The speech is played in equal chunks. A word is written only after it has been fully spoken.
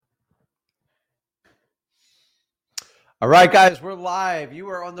All right, guys, we're live. You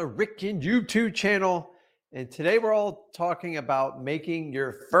are on the Rick and YouTube channel. And today we're all talking about making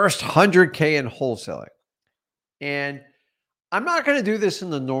your first 100K in wholesaling. And I'm not going to do this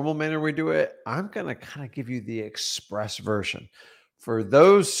in the normal manner we do it. I'm going to kind of give you the express version. For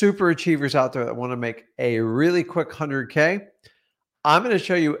those super achievers out there that want to make a really quick 100K, I'm going to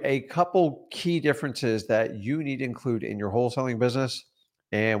show you a couple key differences that you need to include in your wholesaling business.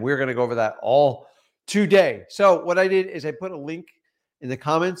 And we're going to go over that all today. So what I did is I put a link in the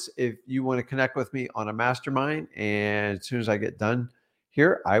comments if you want to connect with me on a mastermind. And as soon as I get done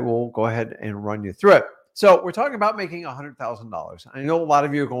here, I will go ahead and run you through it. So we're talking about making $100,000. I know a lot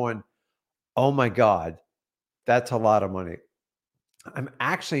of you are going, oh my God, that's a lot of money. I'm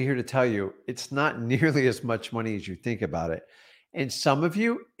actually here to tell you it's not nearly as much money as you think about it. And some of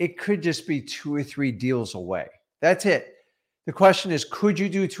you, it could just be 2 or 3 deals away. That's it. The question is, could you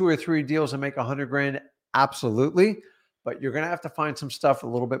do 2 or 3 deals and make 100 grand? Absolutely. But you're going to have to find some stuff a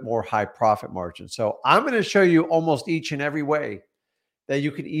little bit more high profit margin. So I'm going to show you almost each and every way that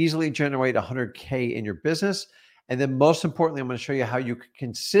you can easily generate 100K in your business. And then most importantly, I'm going to show you how you can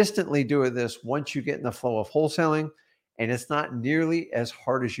consistently do this once you get in the flow of wholesaling. And it's not nearly as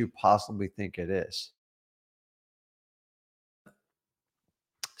hard as you possibly think it is.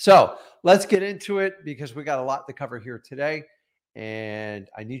 So let's get into it because we got a lot to cover here today. And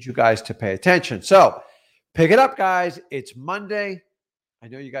I need you guys to pay attention. So pick it up, guys. It's Monday. I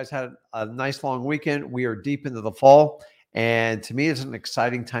know you guys had a nice long weekend. We are deep into the fall. And to me, it's an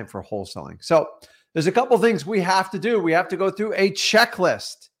exciting time for wholesaling. So there's a couple things we have to do. We have to go through a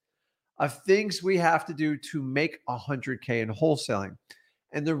checklist of things we have to do to make 100K in wholesaling.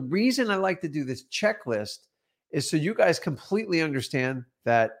 And the reason I like to do this checklist is so you guys completely understand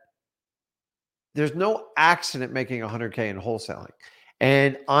that there's no accident making 100K in wholesaling.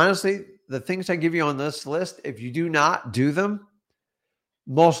 And honestly, the things I give you on this list, if you do not do them,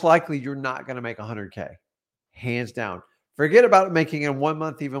 most likely you're not going to make 100K, hands down. Forget about making in 1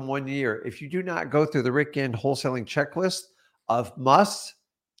 month, even 1 year. If you do not go through the Rick and wholesaling checklist of musts,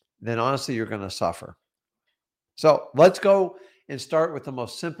 then honestly, you're going to suffer. So let's go and start with the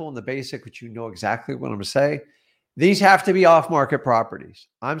most simple and the basic, which you know exactly what I'm going to say. These have to be off-market properties.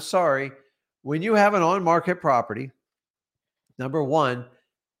 I'm sorry. When you have an on-market property, number one,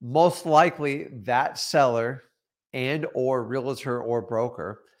 most likely that seller and or realtor or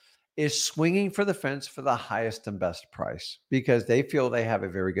broker is swinging for the fence for the highest and best price because they feel they have a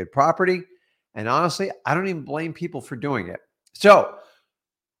very good property. And honestly, I don't even blame people for doing it. So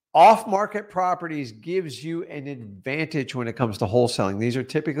off-market properties gives you an advantage when it comes to wholesaling. These are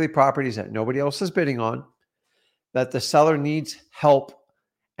typically properties that nobody else is bidding on, that the seller needs help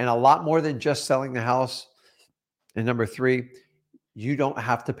and a lot more than just selling the house. And number 3, you don't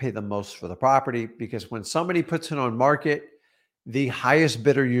have to pay the most for the property because when somebody puts it on market, the highest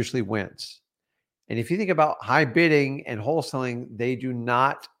bidder usually wins. And if you think about high bidding and wholesaling, they do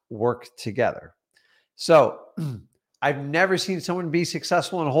not work together. So I've never seen someone be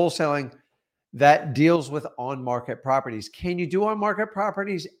successful in wholesaling that deals with on-market properties. Can you do on-market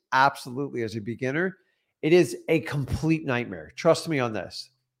properties? Absolutely. As a beginner, it is a complete nightmare. Trust me on this.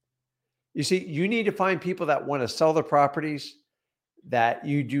 You see, you need to find people that want to sell their properties, that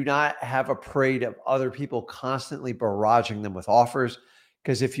you do not have a parade of other people constantly barraging them with offers.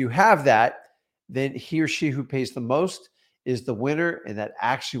 Because if you have that, then he or she who pays the most is the winner, and that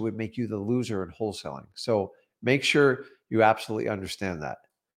actually would make you the loser in wholesaling. So make sure you absolutely understand that.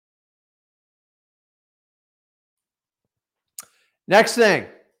 Next thing,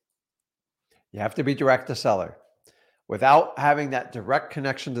 you have to be direct to seller. Without having that direct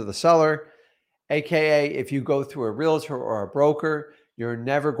connection to the seller, AKA if you go through a realtor or a broker, you're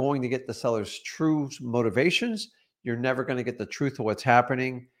never going to get the seller's true motivations. You're never going to get the truth of what's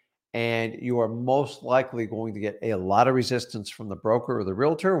happening. And you are most likely going to get a lot of resistance from the broker or the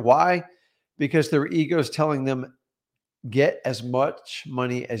realtor. Why? Because their ego is telling them, get as much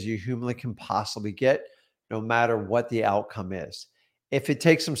money as you humanly can possibly get, no matter what the outcome is. If it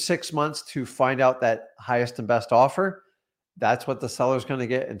takes them 6 months to find out that highest and best offer, that's what the seller's going to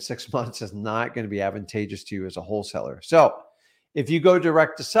get. And 6 months is not going to be advantageous to you as a wholesaler. So if you go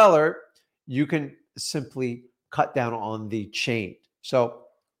direct to seller, you can simply cut down on the chain. So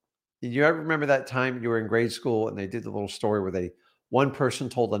did you ever remember that time you were in grade school and they did the little story where one person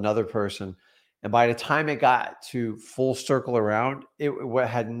told another person, and by the time it got to full circle around, it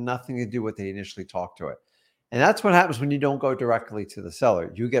had nothing to do with what they initially talked to it. And that's what happens when you don't go directly to the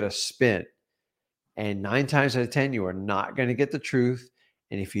seller. You get a spin. And 9 times out of 10, you are not going to get the truth.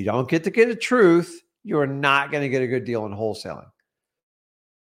 And if you don't get the truth, you are not going to get a good deal in wholesaling.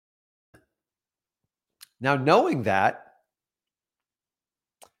 Now, knowing that,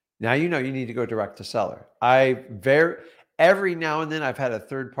 Now you know you need to go direct to seller. Every now and then I've had a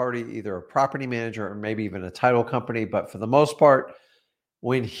third party, either a property manager or maybe even a title company, but for the most part,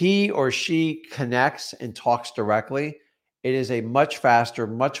 when he or she connects and talks directly, it is a much faster,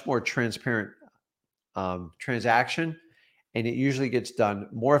 much more transparent transaction, and it usually gets done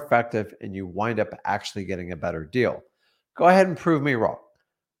more effective, and you wind up actually getting a better deal. Go ahead and prove me wrong.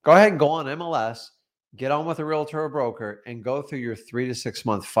 Go ahead and go on MLS, get on with a realtor or broker, and go through your 3 to 6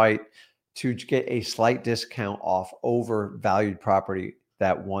 month fight to get a slight discount off overvalued property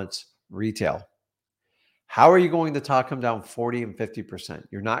that wants retail. How are you going to talk them down 40 and 50%?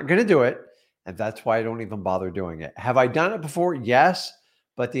 You're not going to do it. And that's why I don't even bother doing it. Have I done it before? Yes.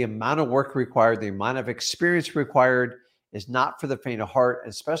 But the amount of work required, the amount of experience required is not for the faint of heart,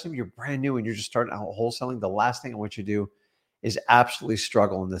 especially if you're brand new and you're just starting out wholesaling. The last thing I want you to do is absolutely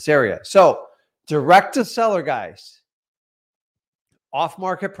struggle in this area. So, direct to seller, guys, off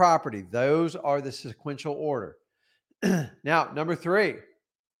market property, those are the sequential order. Now, number 3,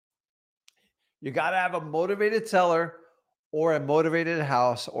 you got to have a motivated seller or a motivated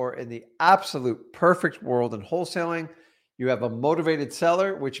house, or in the absolute perfect world in wholesaling, you have a motivated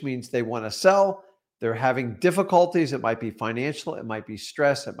seller, which means they want to sell. They're having difficulties. It might be financial, it might be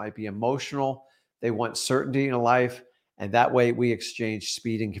stress, it might be emotional. They want certainty in life. And that way we exchange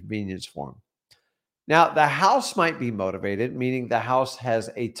speed and convenience for them. Now, the house might be motivated, meaning the house has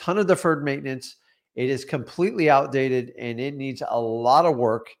a ton of deferred maintenance. It is completely outdated and it needs a lot of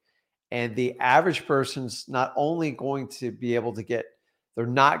work. And the average person's not only going to be able to get, they're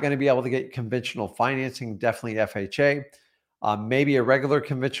not going to be able to get conventional financing, definitely FHA, maybe a regular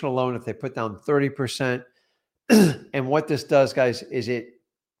conventional loan if they put down 30%. And what this does, guys, is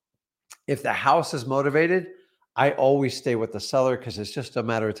if the house is motivated, I always stay with the seller because it's just a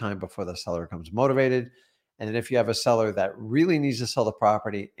matter of time before the seller comes motivated. And then if you have a seller that really needs to sell the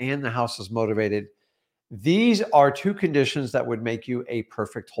property and the house is motivated, these are 2 conditions that would make you a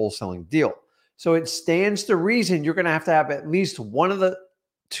perfect wholesaling deal. So it stands to reason you're going to have at least one of the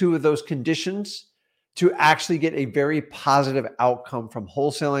 2 of those conditions to actually get a very positive outcome from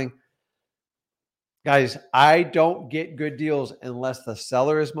wholesaling. Guys, I don't get good deals unless the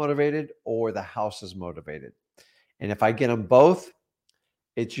seller is motivated or the house is motivated. And if I get them both,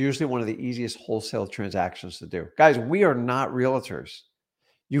 it's usually one of the easiest wholesale transactions to do. Guys, we are not realtors.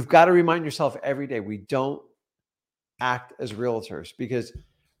 You've got to remind yourself every day, we don't act as realtors, because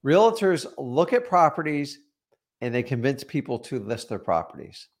realtors look at properties and they convince people to list their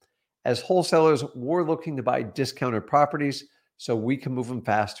properties. As wholesalers, we're looking to buy discounted properties so we can move them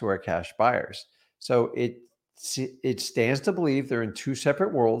fast to our cash buyers. So it stands to believe they're in 2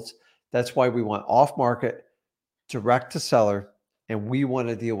 separate worlds. That's why we want off market, direct to seller, and we want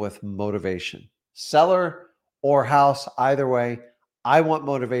to deal with motivation. Seller or house, either way, I want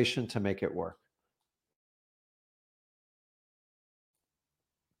motivation to make it work.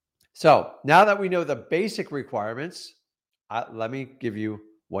 So now that we know the basic requirements, let me give you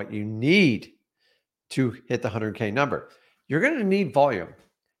what you need to hit the 100K number. You're going to need volume.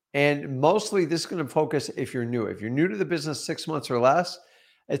 And mostly this is going to focus if you're new. If you're new to the business 6 months or less,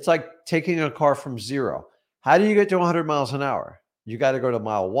 it's like taking a car from 0. How do you get to 100 miles an hour? You got to go to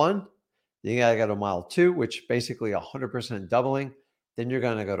mile 1. Then you got to go to mile 2, which basically 100% doubling. Then you're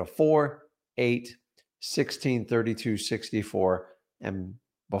going to go to 4, 8, 16, 32, 64. And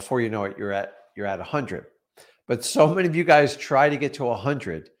before you know it, you're at 100. But so many of you guys try to get to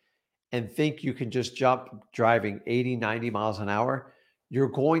 100 and think you can just jump driving 80, 90 miles an hour. You're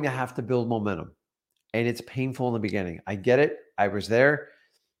going to have to build momentum. And it's painful in the beginning. I get it. I was there.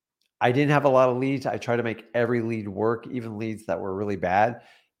 I didn't have a lot of leads. I try to make every lead work, even leads that were really bad,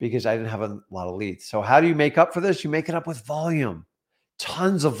 because I didn't have a lot of leads. So how do you make up for this? You make it up with volume,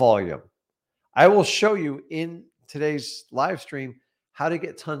 tons of volume. I will show you in today's live stream how to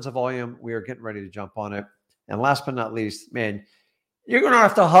get tons of volume. We are getting ready to jump on it. And last but not least, man, you're going to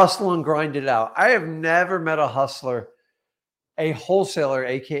have to hustle and grind it out. I have never met a hustler, a wholesaler,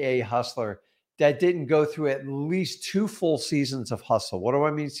 AKA hustler, that didn't go through at least 2 full seasons of hustle. What do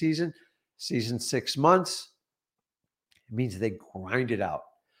I mean season? Season 6 months. It means they grind it out.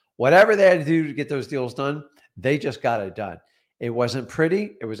 Whatever they had to do to get those deals done, they just got it done. It wasn't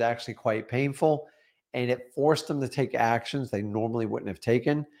pretty. It was actually quite painful. And it forced them to take actions they normally wouldn't have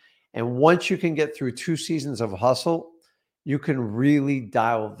taken. And once you can get through 2 seasons of hustle, you can really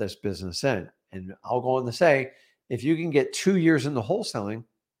dial this business in. And I'll go on to say, if you can get 2 years into wholesaling,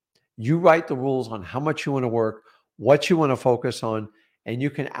 you write the rules on how much you want to work, what you want to focus on, and you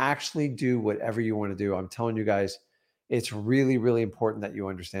can actually do whatever you want to do. I'm telling you guys, it's really, really important that you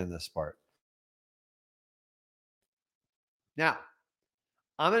understand this part. Now,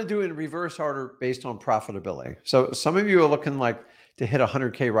 I'm going to do it in reverse order based on profitability. So some of you are looking like to hit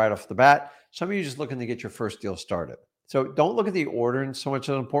 100K right off the bat. Some of you are just looking to get your first deal started. So don't look at the order in so much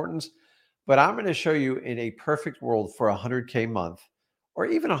of importance, but I'm going to show you in a perfect world for 100K month or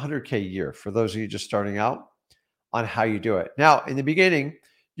even 100K year for those of you just starting out on how you do it. Now, in the beginning,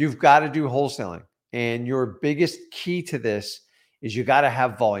 you've got to do wholesaling. And your biggest key to this is you got to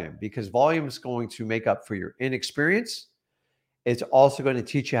have volume, because volume is going to make up for your inexperience. It's also going to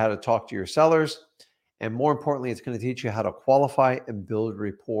teach you how to talk to your sellers. And more importantly, it's going to teach you how to qualify and build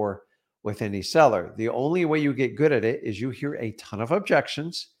rapport with any seller. The only way you get good at it is you hear a ton of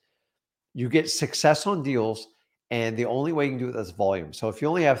objections, you get success on deals, and the only way you can do it is volume. So if you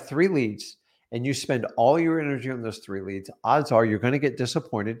only have 3 leads and you spend all your energy on those 3 leads, odds are you're going to get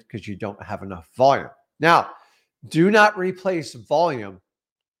disappointed because you don't have enough volume. Now, do not replace volume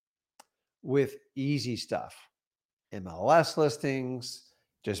with easy stuff. MLS listings,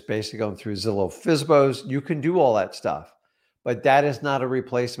 just basically going through Zillow Fizbos. You can do all that stuff, but that is not a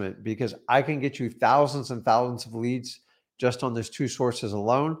replacement, because I can get you thousands and thousands of leads just on those 2 sources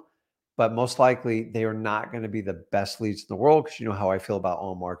alone, but most likely they are not going to be the best leads in the world, because you know how I feel about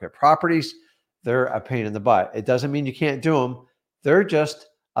on-market properties. They're a pain in the butt. It doesn't mean you can't do them. They're just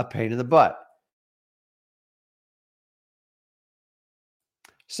a pain in the butt.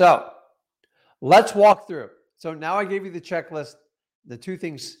 So let's walk through. So now I gave you the checklist, the 2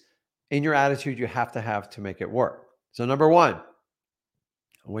 things in your attitude you have to make it work. So number 1, I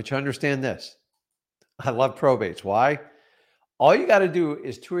want you to understand this. I love probates. Why? All you got to do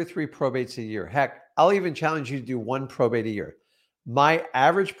is 2 or 3 probates a year. Heck, I'll even challenge you to do 1 probate a year. My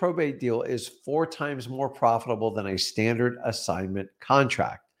average probate deal is 4 times more profitable than a standard assignment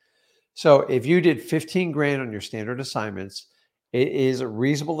contract. So if you did 15 grand on your standard assignments, it is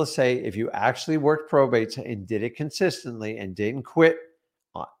reasonable to say if you actually worked probates and did it consistently and didn't quit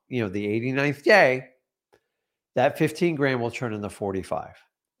on, the 89th day, that 15 grand will turn into 45.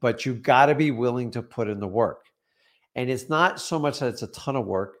 But you got to be willing to put in the work. And it's not so much that it's a ton of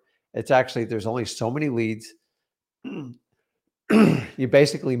work. It's actually, there's only so many leads. You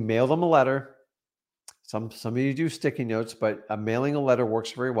basically mail them a letter. Some of you do sticky notes, but mailing a letter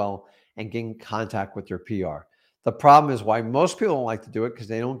works very well, and getting contact with your PR. The problem is why most people don't like to do it, because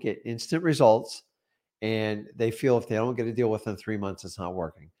they don't get instant results, and they feel if they don't get a deal within 3 months, it's not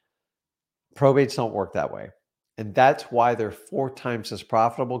working. Probates don't work that way. And that's why they're 4 times as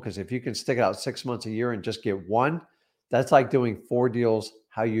profitable, because if you can stick it out 6 months a year and just get 1, that's like doing 4 deals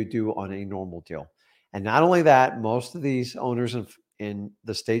how you do on a normal deal. And not only that, most of these owners in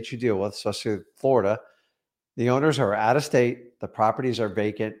the states you deal with, especially Florida, the owners are out of state, the properties are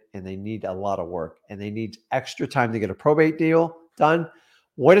vacant, and they need a lot of work, and they need extra time to get a probate deal done.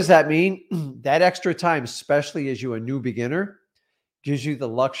 What does that mean? That extra time, especially as you're a new beginner, gives you the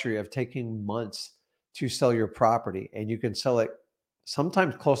luxury of taking months to sell your property, and you can sell it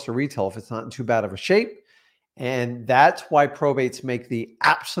sometimes close to retail if it's not in too bad of a shape. And that's why probates make the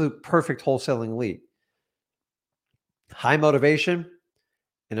absolute perfect wholesaling lead. High motivation.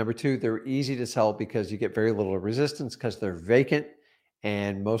 And number 2, they're easy to sell because you get very little resistance because they're vacant,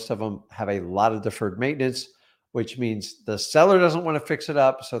 and most of them have a lot of deferred maintenance, which means the seller doesn't want to fix it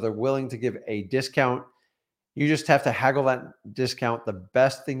up, so they're willing to give a discount. You just have to haggle that discount. The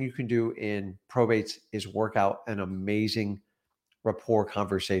best thing you can do in probates is work out an amazing rapport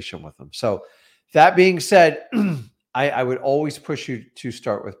conversation with them. So that being said, I would always push you to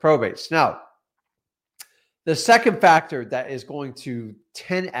start with probates. Now, the second factor that is going to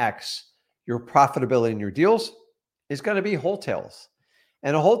 10x your profitability in your deals is going to be wholesales.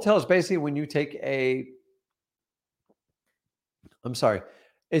 And a wholesale is basically when you take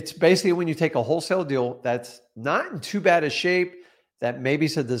it's basically when you take a wholesale deal that's not in too bad a shape, that maybe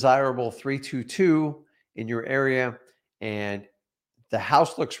is a desirable 322 in your area, and the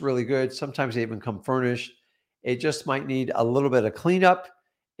house looks really good. Sometimes they even come furnished. It just might need a little bit of cleanup.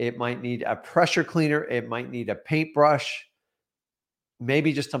 It might need a pressure cleaner. It might need a paintbrush,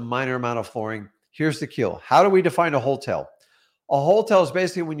 maybe just a minor amount of flooring. Here's the key. How do we define a wholesale? A wholesale is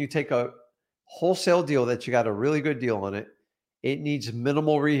basically when you take a wholesale deal that you got a really good deal on it. It needs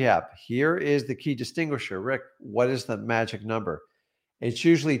minimal rehab. Here is the key distinguisher. Rick, what is the magic number? It's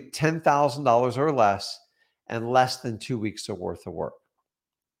usually $10,000 or less, and less than 2 weeks worth of work.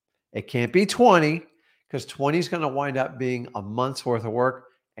 It can't be 20, because 20 is going to wind up being a month's worth of work,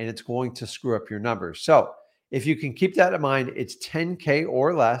 and it's going to screw up your numbers. So if you can keep that in mind, it's 10K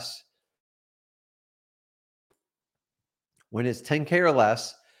or less. When it's 10K or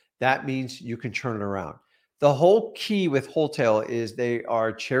less, that means you can turn it around. The whole key with wholesale is they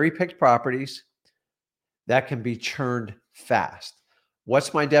are cherry-picked properties that can be churned fast.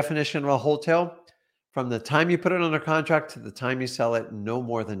 What's my definition of a wholesale? From the time you put it under contract to the time you sell it, no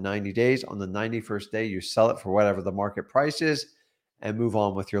more than 90 days. On the 91st day, you sell it for whatever the market price is and move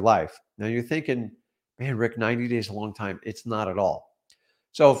on with your life. Now you're thinking, man, Rick, 90 days is a long time. It's not at all.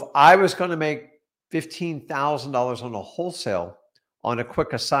 So if I was going to make $15,000 on a wholesale on a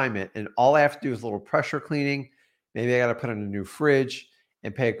quick assignment, and all I have to do is a little pressure cleaning, maybe I got to put in a new fridge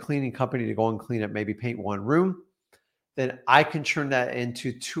and pay a cleaning company to go and clean it, maybe paint one room, then I can turn that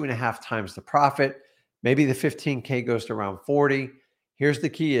into 2.5 times the profit. Maybe the 15K goes to around 40. Here's the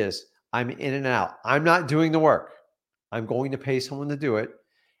key is I'm in and out. I'm not doing the work. I'm going to pay someone to do it.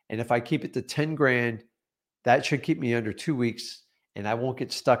 And if I keep it to 10 grand, that should keep me under 2 weeks and I won't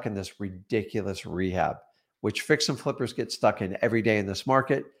get stuck in this ridiculous rehab, which fix and flippers get stuck in every day in this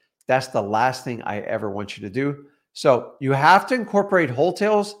market. That's the last thing I ever want you to do. So you have to incorporate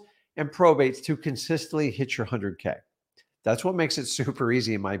wholesales and probates to consistently hit your 100K. That's what makes it super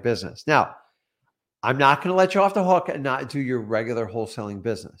easy in my business. Now, I'm not going to let you off the hook and not do your regular wholesaling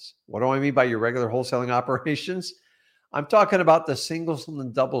business. What do I mean by your regular wholesaling operations? I'm talking about the singles and the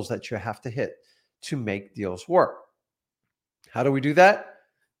doubles that you have to hit to make deals work. How do we do that?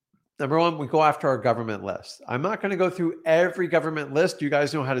 Number one, we go after our government list. I'm not going to go through every government list. You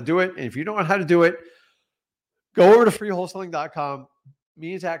guys know how to do it. And if you don't know how to do it, go over to freewholesaling.com.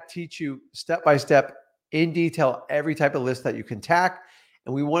 Me and Zach teach you step by step in detail every type of list that you can tack.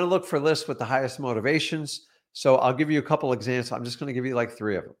 And we want to look for lists with the highest motivations. So I'll give you a couple examples. I'm just going to give you like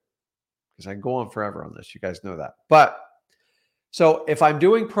 3 of them because I can go on forever on this. You guys know that. But so if I'm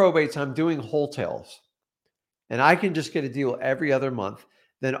doing probates, I'm doing wholesales, and I can just get a deal every other month,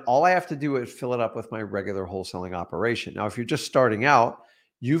 then all I have to do is fill it up with my regular wholesaling operation. Now, if you're just starting out,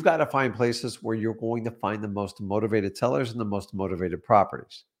 you've got to find places where you're going to find the most motivated sellers and the most motivated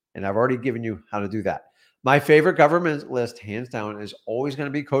properties. And I've already given you how to do that. My favorite government list, hands down, is always going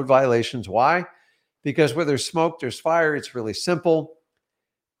to be code violations. Why? Because where there's smoke, there's fire. It's really simple.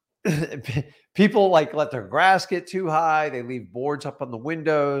 People like let their grass get too high. They leave boards up on the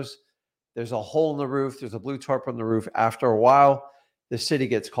windows. There's a hole in the roof. There's a blue tarp on the roof. After a while, the city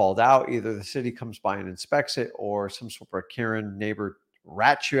gets called out. Either the city comes by and inspects it, or some sort of Karen neighbor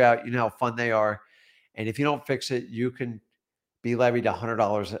rats you out. You know how fun they are. And if you don't fix it, you can be levied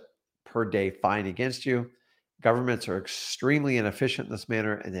 $100 per day fine against you. Governments are extremely inefficient in this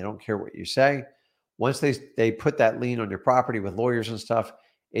manner, and they don't care what you say. Once they put that lien on your property with lawyers and stuff,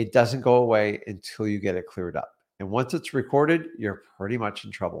 it doesn't go away until you get it cleared up. And once it's recorded, you're pretty much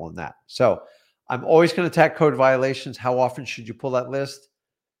in trouble on that. So I'm always going to attack code violations. How often should you pull that list?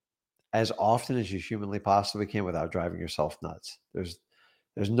 As often as you humanly possibly can without driving yourself nuts. There's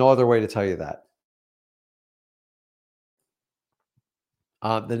no other way to tell you that.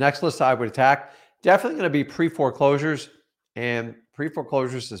 The next list I would attack, definitely going to be pre-foreclosures. And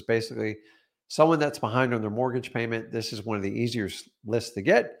pre-foreclosures is basically someone that's behind on their mortgage payment. This is one of the easier lists to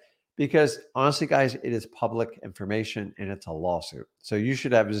get because honestly, guys, it is public information and it's a lawsuit. So you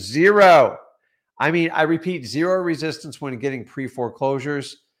should have zero. I repeat, zero resistance when getting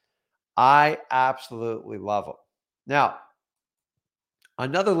pre-foreclosures. I absolutely love them. Now,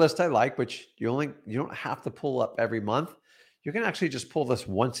 another list I like, which you don't have to pull up every month. You can actually just pull this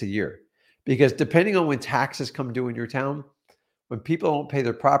once a year because depending on when taxes come due in your town, when people don't pay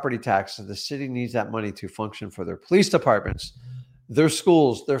their property taxes, the city needs that money to function for their police departments, their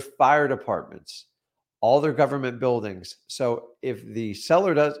schools, their fire departments, all their government buildings. So if the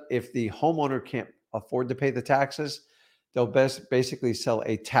homeowner can't afford to pay the taxes, they'll basically sell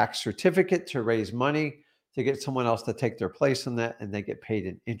a tax certificate to raise money to get someone else to take their place in that, and they get paid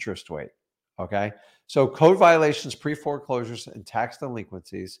an interest rate. Okay. So code violations, pre-foreclosures, and tax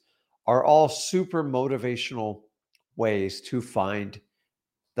delinquencies are all super motivational ways to find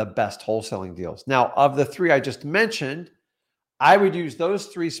the best wholesaling deals. Now, of the 3 I just mentioned, I would use those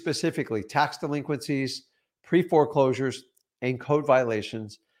 3 specifically: tax delinquencies, pre-foreclosures, and code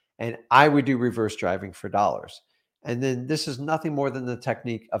violations. And I would do reverse driving for dollars. And then this is nothing more than the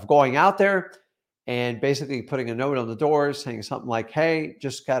technique of going out there and basically putting a note on the door saying something like, hey,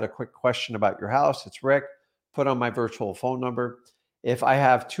 just got a quick question about your house. It's Rick. Put on my virtual phone number. If I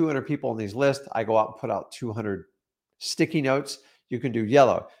have 200 people on these lists, I go out and put out 200 sticky notes. You can do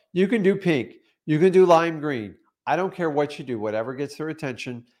yellow. You can do pink. You can do lime green. I don't care what you do, whatever gets their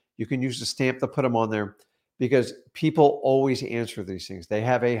attention. You can use the stamp to put them on there because people always answer these things. They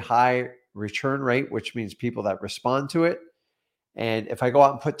have a high return rate, which means people that respond to it. And if I go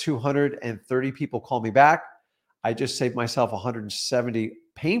out and put 230 people call me back, I just saved myself 170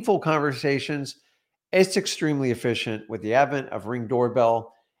 painful conversations. It's extremely efficient with the advent of Ring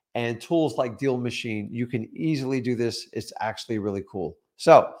Doorbell and tools like Deal Machine. You can easily do this. It's actually really cool.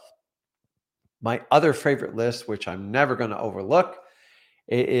 So my other favorite list, which I'm never going to overlook,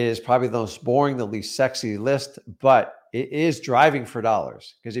 it is probably the most boring, the least sexy list, but it is driving for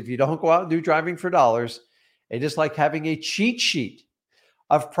dollars. Because if you don't go out and do driving for dollars, it is like having a cheat sheet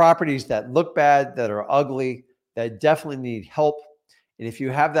of properties that look bad, that are ugly, that definitely need help. And if you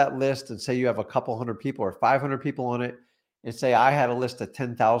have that list and say you have a couple hundred people or 500 people on it, and say I had a list of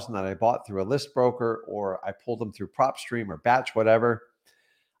 10,000 that I bought through a list broker, or I pulled them through PropStream or Batch, whatever,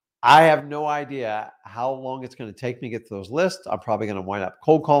 I have no idea how long it's going to take me to get to those lists. I'm probably going to wind up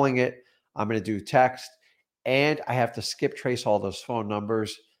cold calling it. I'm going to do text, and I have to skip trace all those phone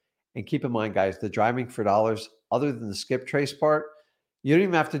numbers. And keep in mind, guys, the driving for dollars, other than the skip trace part, you don't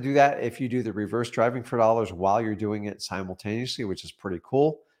even have to do that if you do the reverse driving for dollars while you're doing it simultaneously, which is pretty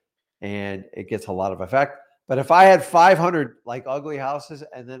cool. And it gets a lot of effect. But if I had 500 like ugly houses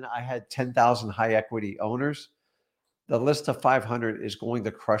and then I had 10,000 high equity owners, the list of 500 is going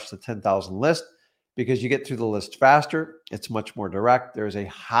to crush the 10,000 list because you get through the list faster. It's much more direct. There's a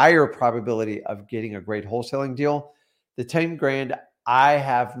higher probability of getting a great wholesaling deal. The 10 grand, I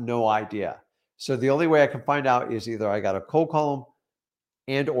have no idea. So the only way I can find out is either I got to cold call them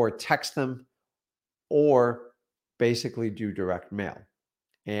and or text them, or basically do direct mail.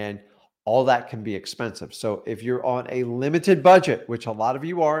 And all that can be expensive. So if you're on a limited budget, which a lot of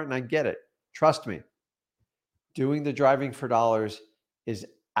you are, and I get it, trust me, doing the driving for dollars is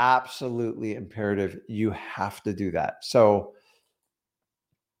absolutely imperative. You have to do that. So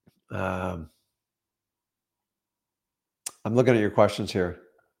I'm looking at your questions here.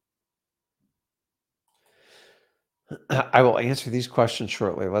 I will answer these questions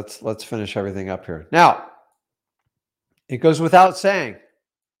shortly. Let's finish everything up here. Now, it goes without saying,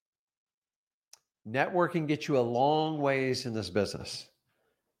 networking gets you a long ways in this business.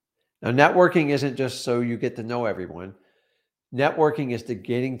 Now, networking isn't just so you get to know everyone. Networking is the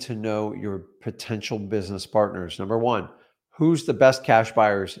getting to know your potential business partners. Number one, who's the best cash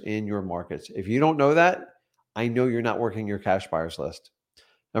buyers in your markets? If you don't know that, I know you're not working your cash buyers list.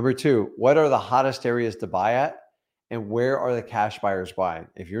 Number two, what are the hottest areas to buy at? And where are the cash buyers buying?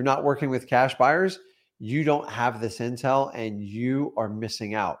 If you're not working with cash buyers, you don't have this intel and you are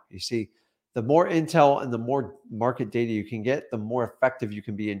missing out. You see, the more intel and the more market data you can get, the more effective you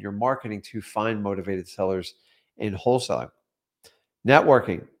can be in your marketing to find motivated sellers in wholesaling.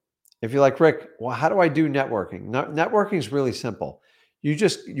 Networking. If you're like, Rick, well, how do I do networking? Networking is really simple. You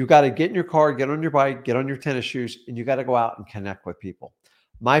got to get in your car, get on your bike, get on your tennis shoes, and you got to go out and connect with people.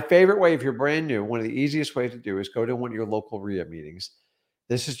 My favorite way, if you're brand new, one of the easiest ways to do is go to one of your local RIA meetings.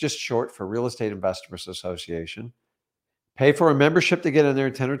 This is just short for Real Estate Investors Association. Pay for a membership to get in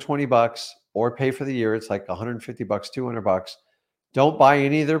there, 10 or 20 bucks, or pay for the year. It's like 150 bucks, 200 bucks. Don't buy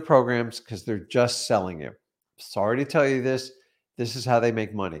any of their programs because they're just selling you. Sorry to tell you this. This is how they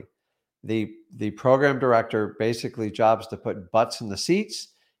make money. The program director basically jobs to put butts in the seats,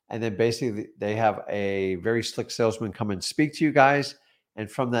 and then basically they have a very slick salesman come and speak to you guys, and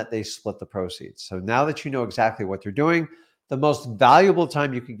from that they split the proceeds. So now that you know exactly what they're doing, the most valuable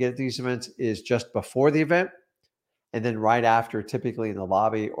time you can get at these events is just before the event, and then right after, typically in the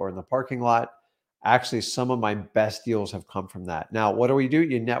lobby or in the parking lot. Actually, some of my best deals have come from that. Now, what do?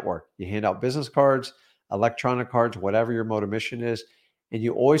 You network. You hand out business cards, electronic cards, whatever your mode of mission is. And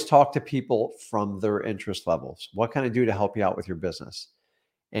you always talk to people from their interest levels. What can I do to help you out with your business?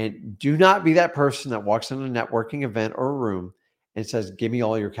 And do not be that person that walks in a networking event or a room and says, give me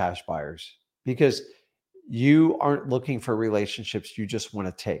all your cash buyers, because you aren't looking for relationships. You just want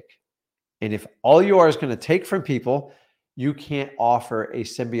to take. And if all you are is going to take from people, you can't offer a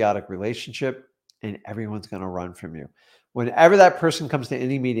symbiotic relationship, and everyone's going to run from you. Whenever that person comes to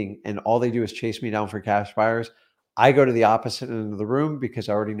any meeting and all they do is chase me down for cash buyers, I go to the opposite end of the room because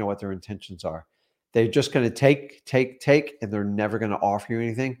I already know what their intentions are. They're just going to take, and they're never going to offer you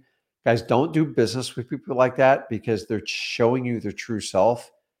anything. Guys, don't do business with people like that because they're showing you their true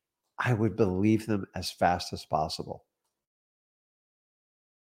self. I would believe them as fast as possible.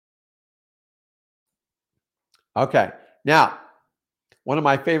 Okay. Now, one of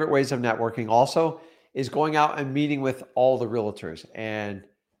my favorite ways of networking also is going out and meeting with all the realtors. And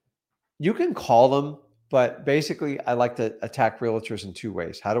you can call them, but basically I like to attack realtors in two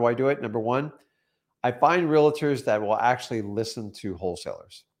ways. How do I do it? Number one, I find realtors that will actually listen to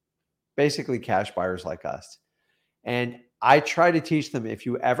wholesalers, basically cash buyers like us. And I try to teach them, if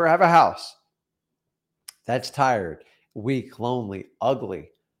you ever have a house that's tired, weak, lonely, ugly,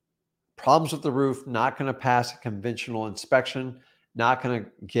 problems with the roof, not going to pass a conventional inspection, not going to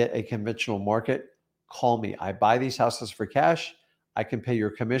get a conventional market, call me. I buy these houses for cash. I can pay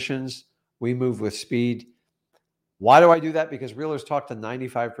your commissions. We move with speed. Why do I do that? Because realtors talk to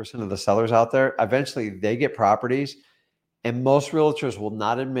 95% of the sellers out there. Eventually, they get properties, and most realtors will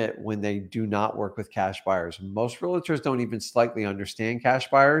not admit when they do not work with cash buyers. Most realtors don't even slightly understand cash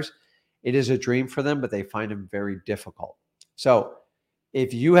buyers. It is a dream for them, but they find them very difficult. So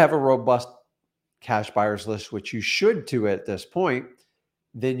if you have a robust cash buyers list, which you should do at this point,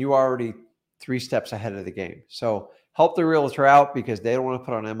 then you are already 3 steps ahead of the game. So help the realtor out because they don't want to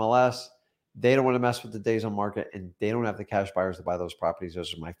put on MLS. They don't want to mess with the days on market, and they don't have the cash buyers to buy those properties.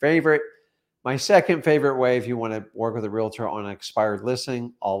 Those are my favorite. My second favorite way, if you want to work with a realtor on an expired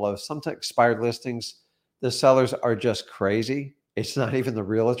listing, although sometimes expired listings, the sellers are just crazy. It's not even the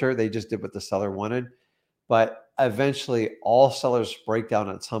realtor. They just did what the seller wanted. But eventually, all sellers break down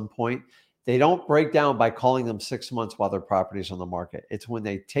at some point. They don't break down by calling them 6 months while their property is on the market. It's when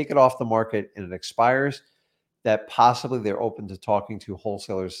they take it off the market and it expires that possibly they're open to talking to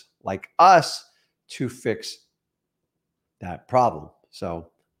wholesalers like us to fix that problem. So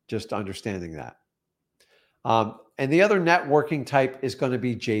just understanding that. And the other networking type is going to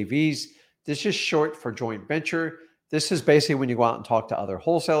be JVs. This is short for joint venture. This is basically when you go out and talk to other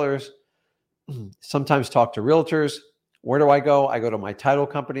wholesalers, sometimes talk to realtors. Where do I go? I go to my title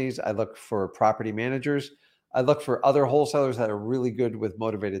companies. I look for property managers. I look for other wholesalers that are really good with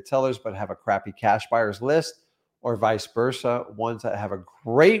motivated sellers, but have a crappy cash buyers list, or vice versa. Ones that have a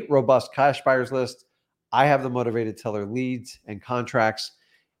great, robust cash buyers list. I have the motivated seller leads and contracts.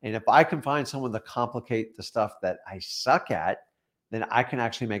 And if I can find someone to complicate the stuff that I suck at, then I can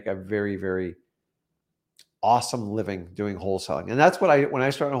actually make a very, very awesome living doing wholesaling. And that's what when I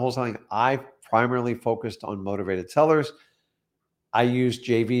started wholesaling, I primarily focused on motivated sellers. I used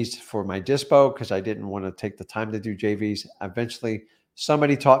JVs for my dispo because I didn't want to take the time to do JVs. Eventually,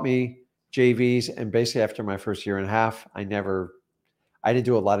 somebody taught me JVs. And basically after my first year and a half, I didn't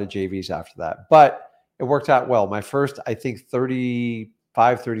do a lot of JVs after that, but it worked out well. My first, I think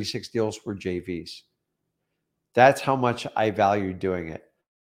 35, 36 deals were JVs. That's how much I valued doing it.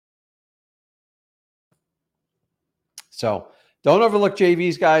 So don't overlook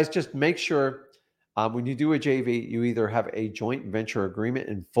JVs, guys. Just make sure when you do a JV, you either have a joint venture agreement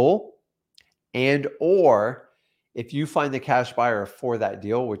in full, and or if you find the cash buyer for that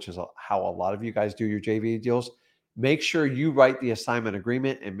deal, which is how a lot of you guys do your JV deals, make sure you write the assignment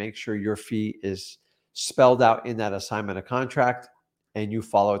agreement and make sure your fee is spelled out in that assignment of contract and you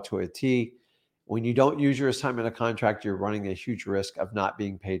follow it to a T. When you don't use your assignment of contract, you're running a huge risk of not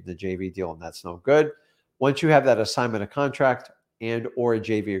being paid in the JV deal, and that's no good. Once you have that assignment of contract and or a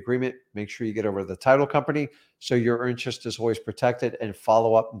JV agreement, make sure you get over to the title company so your interest is always protected, and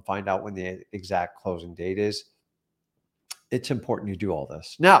follow up and find out when the exact closing date is. It's important you do all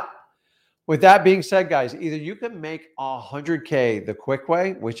this. Now, with that being said, guys, either you can make 100K the quick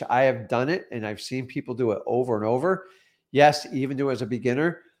way, which I have done it and I've seen people do it over and over. Yes, even do it as a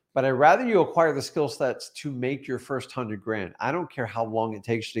beginner, but I'd rather you acquire the skill sets to make your first 100 grand. I don't care how long it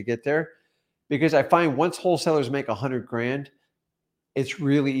takes you to get there, because I find once wholesalers make 100 grand, it's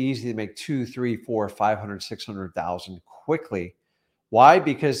really easy to make 2, 3, 4, 500, 600,000 quickly. Why?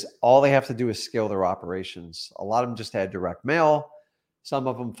 Because all they have to do is scale their operations. A lot of them just add direct mail. Some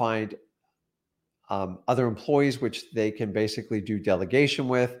of them find other employees, which they can basically do delegation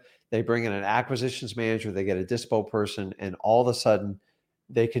with. They bring in an acquisitions manager, they get a dispo person, and all of a sudden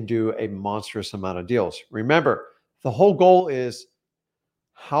they can do a monstrous amount of deals. Remember, the whole goal is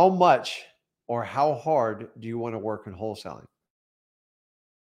how much or how hard do you want to work in wholesaling?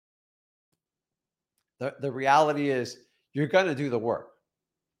 The reality is you're going to do the work.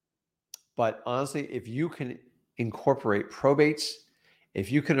 But honestly, if you can incorporate probates,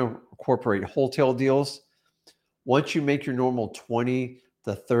 if you can incorporate wholesale deals, once you make your normal 20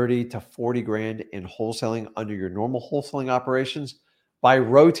 to 30 to 40 grand in wholesaling under your normal wholesaling operations, by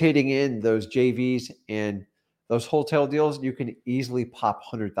rotating in those JVs and those wholesale deals, you can easily pop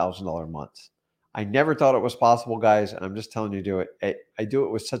 $100,000 months. I never thought it was possible, guys, and I'm just telling you to do it. I do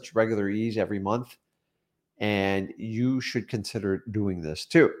it with such regular ease every month, and you should consider doing this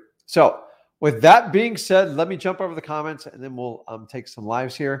too. So with that being said, let me jump over the comments and then we'll take some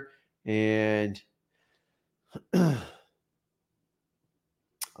lives here. And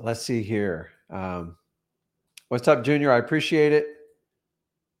let's see here. What's up, Junior? I appreciate it.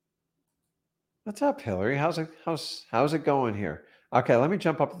 What's up, Hillary? How's it going here? Okay, let me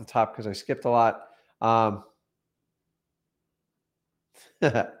jump up at the top because I skipped a lot.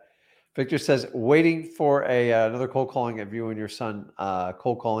 Victor says, waiting for another cold calling of you and your son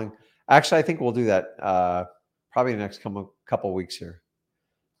cold calling. Actually, I think we'll do that probably the next couple of weeks here.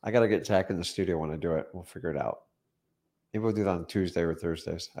 I got to get Zach in the studio when I do it. We'll figure it out. Maybe we'll do that on Tuesday or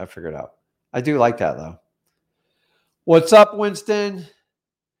Thursdays. I figure it out. I do like that, though. What's up, Winston?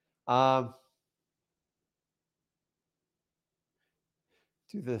 Um,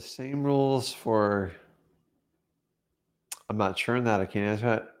 do the same rules for. I'm not sure on that. I can't answer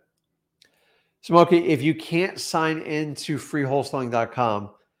that. Smokey, if you can't sign into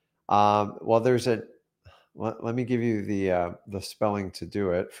freewholesaling.com, well, there's a. Let me give you the spelling to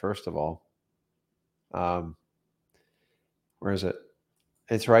do it. First of all, where is it?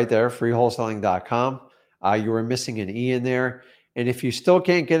 It's right there, freewholesaling.com. You were missing an E in there. And if you still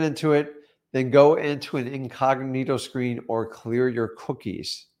can't get into it, then go into an incognito screen or clear your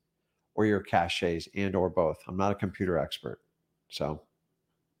cookies or your caches and or both. I'm not a computer expert. So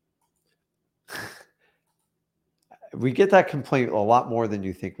we get that complaint a lot more than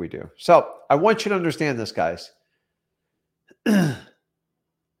you think we do. So I want you to understand this, guys.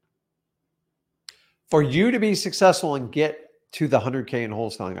 For you to be successful and get to the 100K in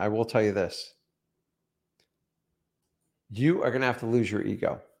wholesaling, I will tell you this. You are going to have to lose your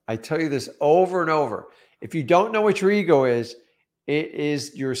ego. I tell you this over and over. If you don't know what your ego is, it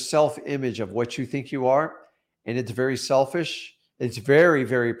is your self-image of what you think you are. And it's very selfish. It's very,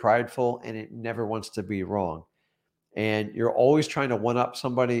 very prideful, and it never wants to be wrong. And you're always trying to one up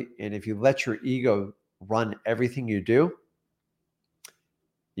somebody. And if you let your ego run everything you do,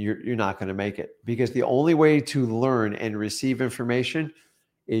 you're not going to make it, because the only way to learn and receive information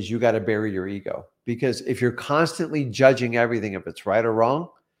is you got to bury your ego. Because if you're constantly judging everything, if it's right or wrong,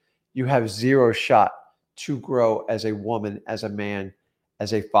 you have zero shot to grow as a woman, as a man,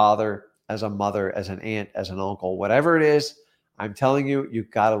 as a father, as a mother, as an aunt, as an uncle, whatever it is. I'm telling you, you've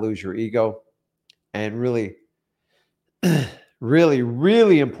got to lose your ego. And really, really,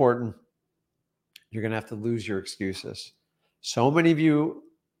 really important, you're going to have to lose your excuses. So many of you,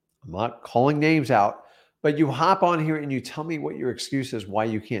 I'm not calling names out, but you hop on here and you tell me what your excuse is why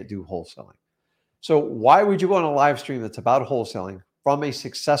you can't do wholesaling. So why would you go on a live stream that's about wholesaling from a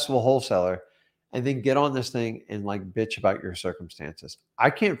successful wholesaler and then get on this thing and like bitch about your circumstances?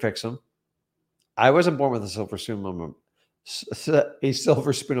 I can't fix them. I wasn't born with a silver spoon in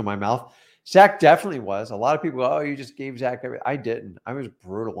my mouth. Zach definitely was. A lot of people go, oh, you just gave Zach everything. I didn't. I was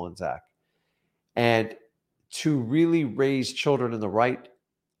brutal on Zach. And to really raise children in the right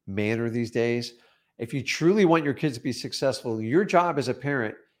manner these days, if you truly want your kids to be successful, your job as a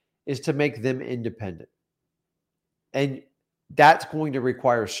parent is to make them independent. And that's going to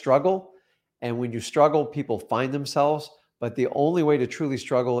require struggle. And when you struggle, people find themselves. But the only way to truly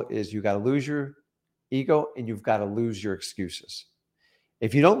struggle is you got to lose your ego and you've got to lose your excuses.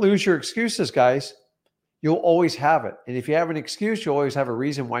 If you don't lose your excuses, guys, you'll always have it. And if you have an excuse, you always have a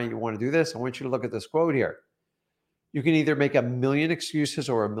reason why you want to do this. I want you to look at this quote here. You can either make 1,000,000 excuses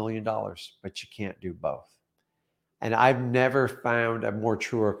or $1 million, but you can't do both. And I've never found a more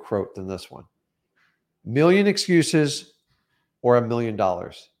truer quote than this one. 1,000,000 excuses or $1 million.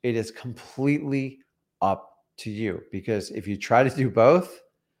 It is completely up to you, because if you try to do both,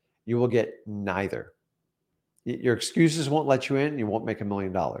 you will get neither. Your excuses won't let you in. You won't make $1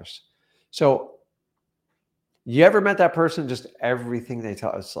 million. So you ever met that person, just everything they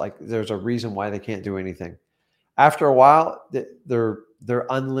tell us, like there's a reason why they can't do anything. After a while, they're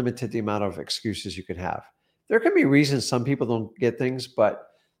unlimited the amount of excuses you can have. There can be reasons some people don't get things, but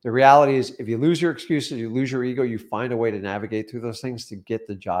the reality is if you lose your excuses, you lose your ego, you find a way to navigate through those things to get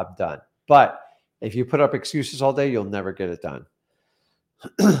the job done. But if you put up excuses all day, you'll never get it done.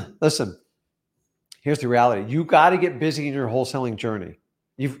 Listen, here's the reality. You got to get busy in your wholesaling journey.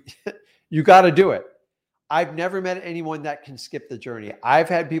 You got to do it. I've never met anyone that can skip the journey. I've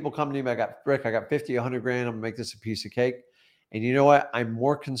had people come to me, I got 50, 100 grand. I'm gonna make this a piece of cake. And you know what? I'm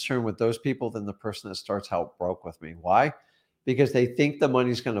more concerned with those people than the person that starts out broke with me. Why? Because they think the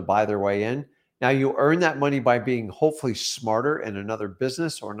money's going to buy their way in. Now you earn that money by being hopefully smarter in another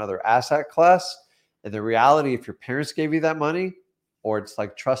business or another asset class. And the reality, if your parents gave you that money, or it's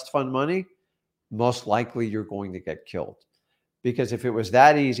like trust fund money, most likely you're going to get killed. Because if it was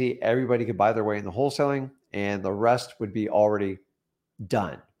that easy, everybody could buy their way in the wholesaling and the rest would be already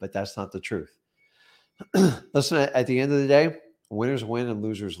done. But that's not the truth. Listen, at the end of the day, winners win and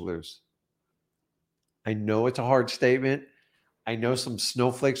losers lose. I know it's a hard statement. I know some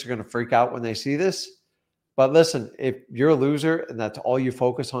snowflakes are going to freak out when they see this. But listen, if you're a loser and that's all you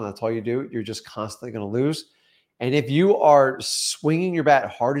focus on, that's all you do, you're just constantly going to lose. And if you are swinging your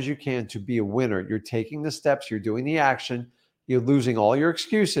bat hard as you can to be a winner, you're taking the steps, you're doing the action, you're losing all your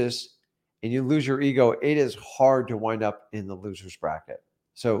excuses, and you lose your ego, it is hard to wind up in the loser's bracket.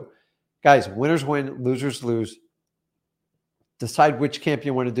 So, guys, winners win, losers lose. Decide which camp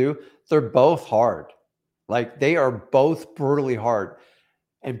you want to do. They're both hard. Like, they are both brutally hard.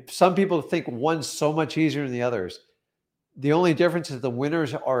 And some people think one's so much easier than the others. The only difference is the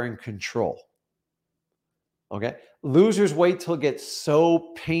winners are in control. Okay. Losers wait till it gets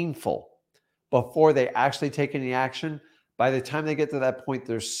so painful before they actually take any action. By the time they get to that point,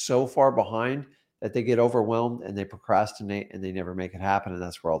 they're so far behind that they get overwhelmed and they procrastinate and they never make it happen. And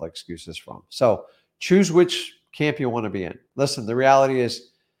that's where all the excuses from. So choose which camp you want to be in. Listen, the reality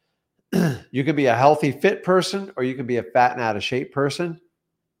is you can be a healthy, fit person or you can be a fat and out of shape person.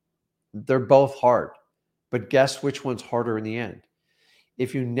 They're both hard. But guess which one's harder in the end?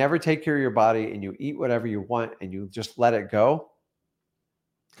 If you never take care of your body and you eat whatever you want and you just let it go,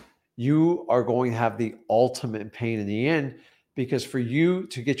 you are going to have the ultimate pain in the end, because for you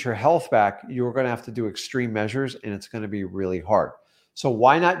to get your health back, you're going to have to do extreme measures and it's going to be really hard. So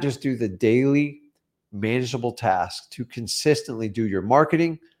why not just do the daily manageable tasks to consistently do your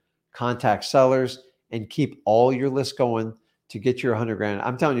marketing, contact sellers, and keep all your lists going to get your 100 grand.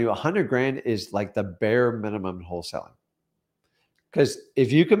 I'm telling you, 100 grand is like the bare minimum in wholesaling. Because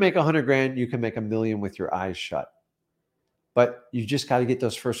if you can make 100 grand, you can make $1 million with your eyes shut. But you just got to get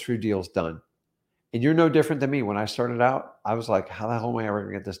those first few deals done. And you're no different than me. When I started out, I was like, how the hell am I ever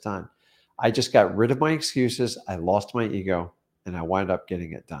going to get this done? I just got rid of my excuses. I lost my ego and I wound up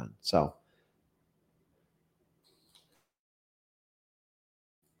getting it done. So,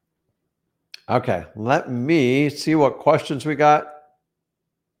 okay, let me see what questions we got.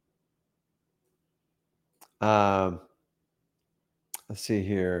 Let's see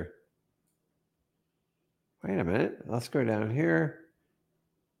here. Wait a minute. Let's go down here.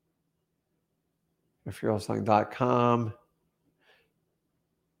 Wholesaling.com.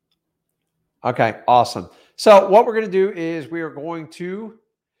 Okay, awesome. So what we're going to do is we are going to,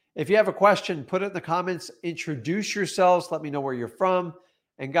 if you have a question, put it in the comments, introduce yourselves, let me know where you're from.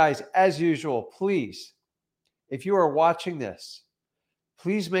 And guys, as usual, please, if you are watching this,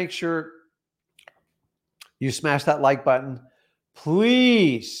 please make sure you smash that like button.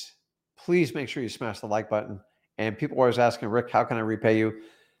 Please make sure you smash the like button. And people are always asking, Rick, how can I repay you?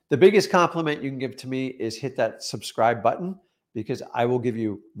 The biggest compliment you can give to me is hit that subscribe button, because I will give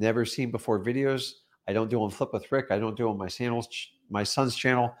you never seen before videos. I don't do on Flip with Rick. I don't do on my son's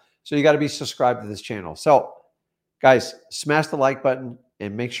channel. So you got to be subscribed to this channel. So guys, smash the like button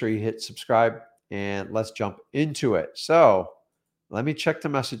and make sure you hit subscribe, and let's jump into it. So let me check the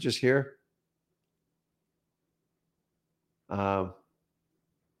messages here.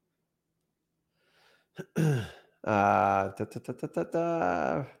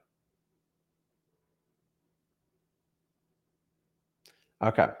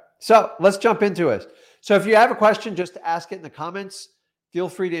 Okay, so let's jump into it. So if you have a question, just ask it in the comments. Feel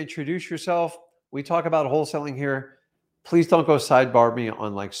free to introduce yourself. We talk about wholesaling here. Please don't go sidebar me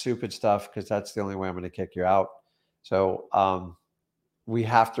on like stupid stuff, because that's the only way I'm going to kick you out. So we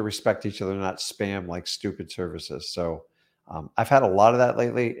have to respect each other, not spam like stupid services. So I've had a lot of that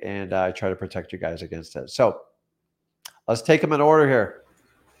lately, and I try to protect you guys against it. So let's take them in order here.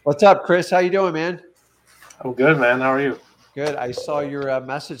 What's up, Chris? How you doing, man? I'm good, man. How are you? Good. I saw your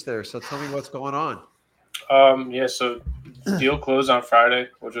message there. So tell me what's going on. Yeah, so the deal closed on Friday,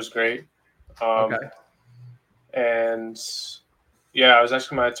 which was great. Okay. And yeah, I was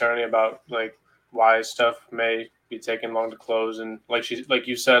asking my attorney about like why stuff may be taking long to close, and like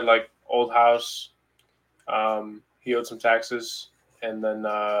you said, like old house, he owed some taxes, and then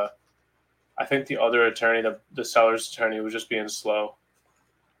I think the other attorney, the seller's attorney, was just being slow.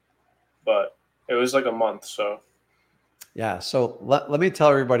 But it was like a month, so. Yeah. So let me tell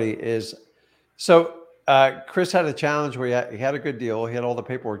everybody is, so Chris had a challenge where he had a good deal. He had all the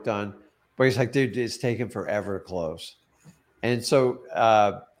paperwork done, but he's like, dude, it's taking forever to close. And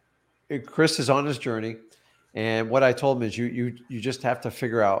so Chris is on his journey. And what I told him is you just have to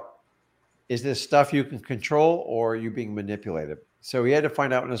figure out, is this stuff you can control or are you being manipulated? So he had to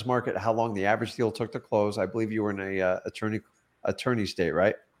find out in his market how long the average deal took to close. I believe you were in a attorney state,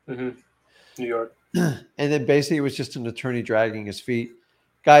 right? Mm-hmm. New York. And then basically it was just an attorney dragging his feet.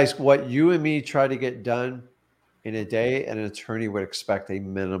 Guys, what you and me try to get done in a day, an attorney would expect a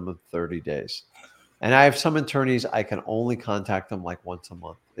minimum of 30 days. And I have some attorneys, I can only contact them like once a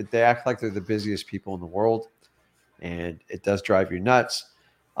month. They act like they're the busiest people in the world, and it does drive you nuts.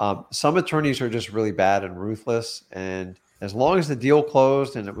 Some attorneys are just really bad and ruthless. And as long as the deal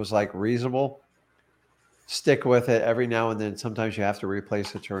closed and it was like reasonable, stick with it. Every now and then, sometimes you have to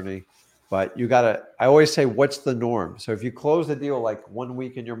replace attorney. But you got to, I always say, what's the norm? So if you close the deal like 1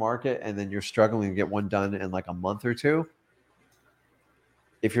 week in your market and then you're struggling to get one done in like a month or two,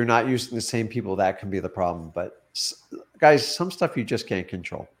 if you're not using the same people, that can be the problem. But guys, some stuff you just can't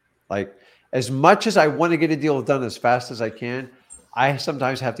control. Like as much as I want to get a deal done as fast as I can, I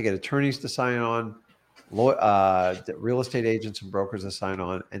sometimes have to get attorneys to sign on. the real estate agents and brokers that sign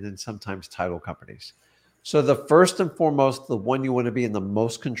on, and then sometimes title companies. So the first and foremost, the one you want to be in the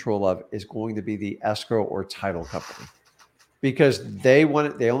most control of is going to be the escrow or title company, because they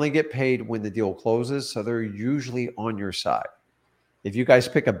only get paid when the deal closes, so they're usually on your side. If you guys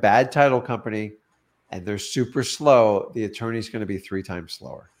pick a bad title company and they're super slow, the attorney's going to be 3 times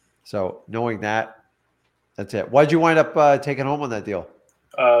slower. So knowing that, that's it. Why'd you wind up taking home on that deal?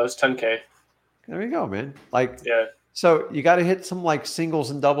 It's 10K. There you go, man. Like, Yeah. so you got to hit some like singles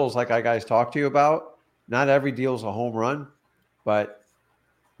and doubles, like I guys talked to you about. Not every deal's a home run, but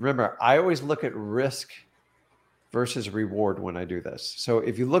remember, I always look at risk versus reward when I do this. So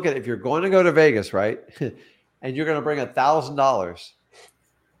if you're going to go to Vegas, right, and you're going to bring $1,000,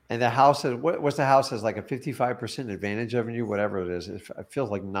 and the house is what's the house has like a 55% advantage of you, whatever it is. It feels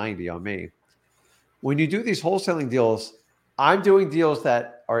like 90 on me. When you do these wholesaling deals, I'm doing deals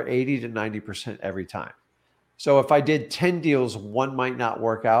that are 80 to 90% every time. So if I did 10 deals, one might not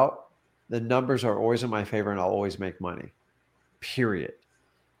work out. The numbers are always in my favor and I'll always make money, period.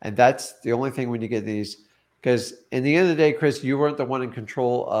 And that's the only thing when you get these, because in the end of the day, Chris, you weren't the one in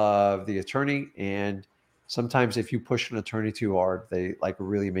control of the attorney. And sometimes if you push an attorney too hard, they like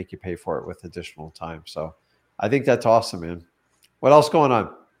really make you pay for it with additional time. So I think that's awesome, man. What else going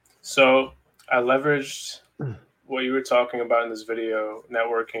on? So I leveraged what you were talking about in this video,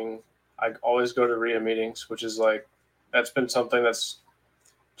 networking. I always go to RIA meetings, which is like, that's been something that's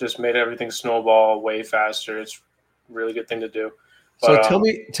just made everything snowball way faster. It's a really good thing to do. But,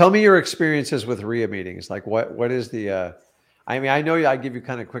 so tell me your experiences with RIA meetings. Like what is the, I mean, I know I give you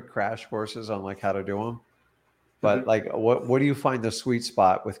kind of quick crash courses on like how to do them, but like what do you find the sweet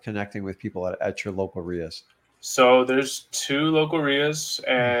spot with connecting with people at your local RIAs? So there's 2 local RIAs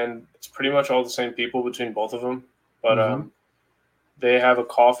and it's pretty much all the same people between both of them. But they have a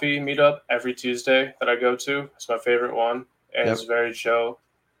coffee meetup every Tuesday that I go to. It's my favorite one. And it's very chill.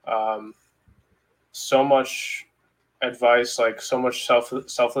 So much advice, like so much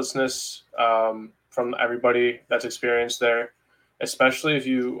selflessness from everybody that's experienced there, especially if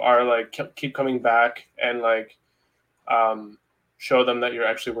you are like keep coming back and like show them that you're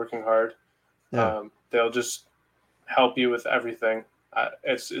actually working hard. They'll just help you with everything.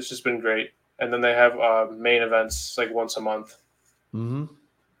 It's just been great. And then they have main events like once a month.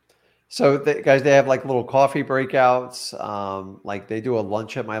 So guys, they have like little coffee breakouts. Like they do a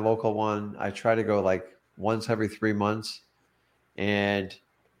lunch at my local one. I try to go like once every 3 months. And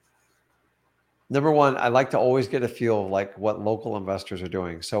number one, I like to always get a feel of like what local investors are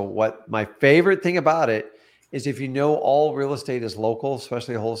doing. So what my favorite thing about it is if you know all real estate is local,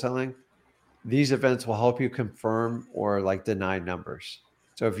 especially wholesaling, these events will help you confirm or like deny numbers.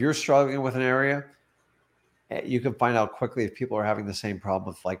 So if you're struggling with an area, you can find out quickly if people are having the same problem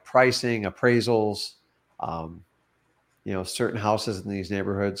with like pricing, appraisals, certain houses in these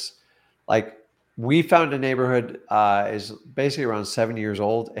neighborhoods. Like we found a neighborhood is basically around 7 years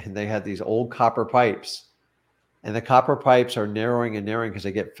old, and they had these old copper pipes, and the copper pipes are narrowing and narrowing because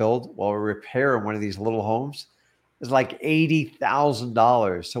they get filled. Well, a repair in one of these little homes is like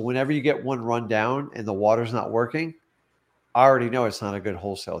 $80,000. So whenever you get one run down and the water's not working, I already know it's not a good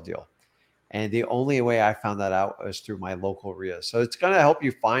wholesale deal. And the only way I found that out was through my local RIA. So it's going to help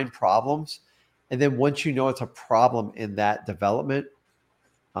you find problems. And then once you know it's a problem in that development,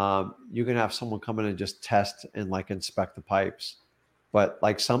 you can have someone come in and just test and like inspect the pipes. But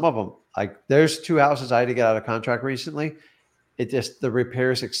like some of them, like there's 2 houses I had to get out of contract recently. The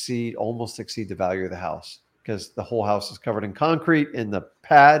repairs almost exceed the value of the house because the whole house is covered in concrete in the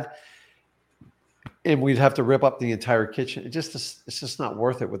pad. And we'd have to rip up the entire kitchen. It's just not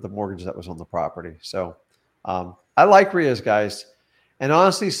worth it with the mortgage that was on the property. So I like RIAs, guys. And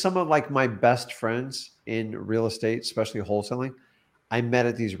honestly, some of like my best friends in real estate, especially wholesaling, I met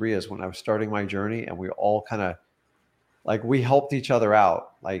at these RIAs when I was starting my journey, and we all kind of like we helped each other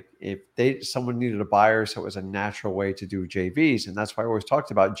out. Like if someone needed a buyer, so it was a natural way to do JVs. And that's why I always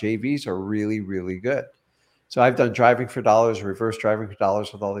talked about JVs are really, really good. So I've done driving for dollars, reverse driving for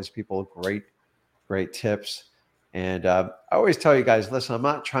dollars with all these people. Great tips. And I always tell you guys, listen, I'm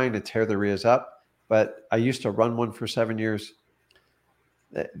not trying to tear the RIAs up, but I used to run one for 7 years.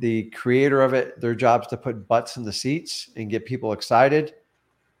 The creator of it, their job is to put butts in the seats and get people excited.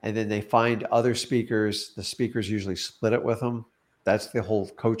 And then they find other speakers. The speakers usually split it with them. That's the whole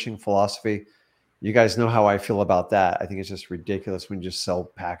coaching philosophy. You guys know how I feel about that. I think it's just ridiculous when you just sell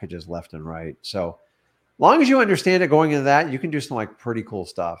packages left and right. So long as you understand it going into that, you can do some like pretty cool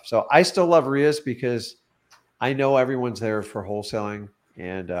stuff. So I still love RIAs because I know everyone's there for wholesaling,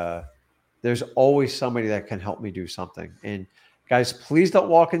 and there's always somebody that can help me do something. And guys, please don't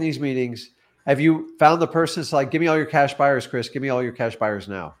walk in these meetings Have you found the person that's like, give me all your cash buyers, Chris? Give me all your cash buyers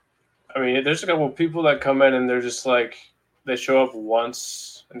now. I mean, there's a couple of people that come in and they're just like they show up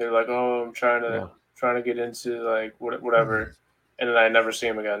once and they're like, "Oh, I'm Yeah. trying to get into like whatever," and then I never see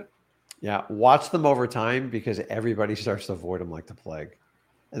them again. Yeah. Watch them over time because everybody starts to avoid them like the plague.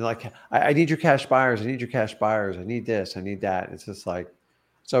 And like, I need your cash buyers. I need your cash buyers. I need this. I need that. It's just like,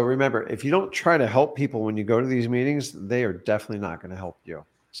 so remember, if you don't try to help people when you go to these meetings, they are definitely not going to help you.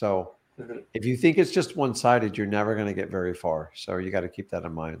 So Mm-hmm. if you think it's just one-sided, you're never going to get very far. So you got to keep that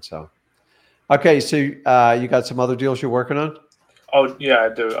in mind. So, okay. So you got some other deals you're working on? Oh yeah, I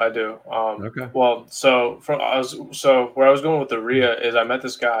do. I do. Okay. Well, so where I was going with the RIA is I met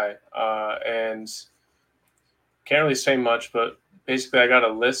this guy, and can't really say much, but basically I got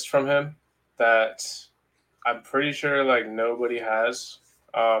a list from him that I'm pretty sure like nobody has,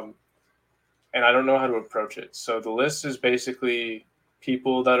 and I don't know how to approach it. So the list is basically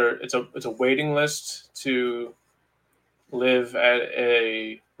people that are it's a waiting list to live at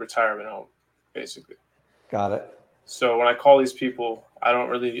a retirement home, basically. Got it. So when I call these people, I don't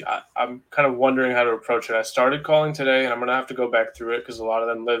really. I'm kind of wondering how to approach it. I started calling today, and I'm gonna have to go back through it because a lot of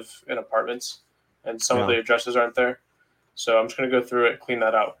them live in apartments, and some of Yeah. the addresses aren't there. So I'm just gonna go through it, clean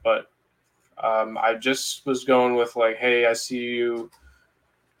that out. But I just was going with like, hey, I see you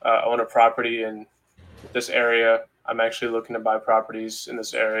own a property in this area. I'm actually looking to buy properties in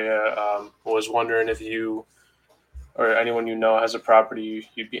this area. Was wondering if you or anyone you know has a property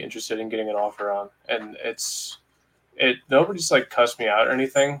you'd be interested in getting an offer on. And it nobody's like cussed me out or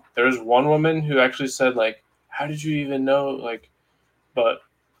anything. There was one woman who actually said like, "How did you even know?" Like, but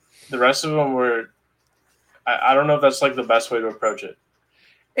the rest of them were. I don't know if that's like the best way to approach it.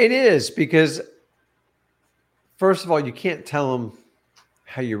 It is because, first of all, you can't tell them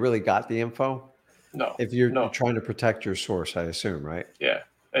how you really got the info No, if you're no, trying to protect your source, I assume, right? yeah,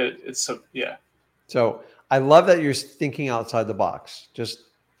 it's a yeah. So I love that you're thinking outside the box. Just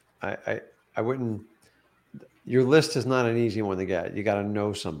I I, I wouldn't. Your list is not an easy one to get. You got to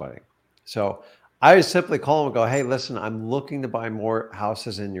know somebody. So I would simply call them and go, "Hey, listen, I'm looking to buy more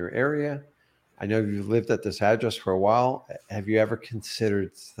houses in your area. I know you've lived at this address for a while. Have you ever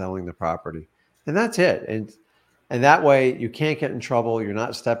considered selling the property?" And that's it. And that way you can't get in trouble. You're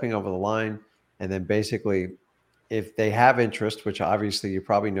not stepping over the line. And then basically, if they have interest, which obviously you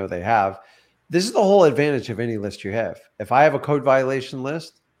probably know they have, this is the whole advantage of any list you have. If I have a code violation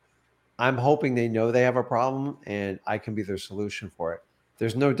list, I'm hoping they know they have a problem and I can be their solution for it.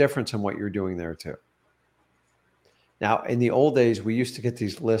 There's no difference in what you're doing there too. Now, in the old days, we used to get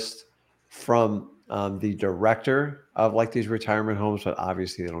these lists from the director of like these retirement homes, but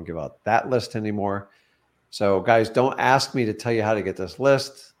obviously they don't give out that list anymore. So, guys, don't ask me to tell you how to get this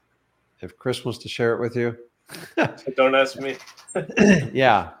list. If Chris wants to share it with you, So don't ask me.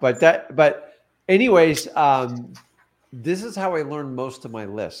 yeah. But anyways, this is how I learned most of my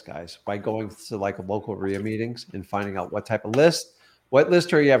lists, guys, by going to like local RIA meetings and finding out what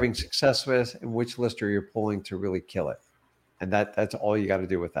list are you having success with, and which list are you pulling to really kill it. And that's all you got to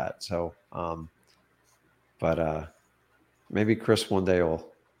do with that. So, but maybe Chris one day will.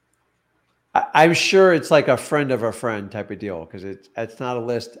 I'm sure it's like a friend of a friend type of deal because it's not a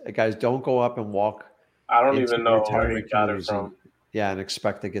list. Guys, don't go up and walk I don't into even know where he retirement got it communities from. and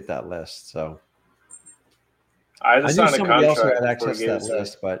expect to get that list. So I had to I knew sign a somebody else who contract had before he access to gave that it to me.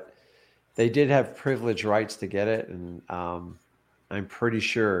 list, but they did have privilege rights to get it, and I'm pretty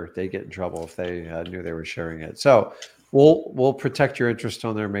sure they get in trouble if they knew they were sharing it. So we'll protect your interest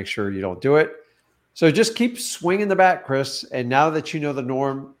on there, make sure you don't do it. So just keep swinging the bat, Chris. And now that you know the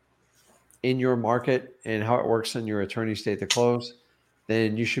norm in your market and how it works in your attorney state to close,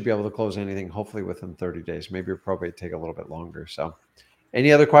 then you should be able to close anything hopefully within 30 days. Maybe your probate take a little bit longer. So,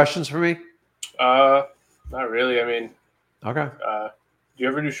 any other questions for me? Uh, Not really. I mean, Okay. do you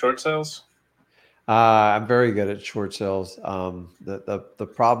ever do short sales? I'm very good at short sales.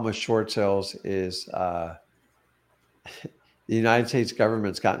 The problem with short sales is the United States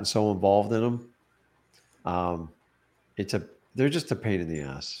government's gotten so involved in them. Um, it's a they're just a pain in the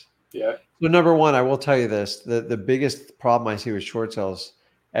ass. Yeah. So number one, I will tell you this: the biggest problem I see with short sales,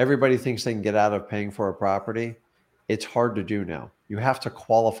 everybody thinks they can get out of paying for a property. It's hard to do now. You have to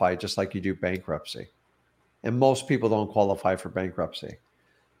qualify just like you do bankruptcy, and most people don't qualify for bankruptcy.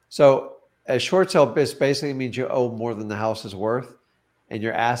 So a short sale basically means you owe more than the house is worth, and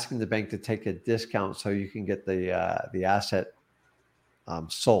you're asking the bank to take a discount so you can get the asset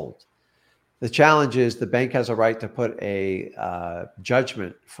sold. The challenge is the bank has a right to put a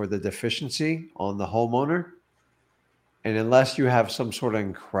judgment for the deficiency on the homeowner, and unless you have some sort of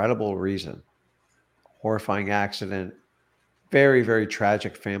incredible reason, horrifying accident, very, very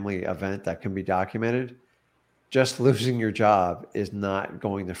tragic family event that can be documented. Just losing your job is not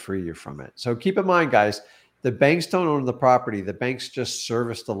going to free you from it. So keep in mind, guys, the banks don't own the property. The banks just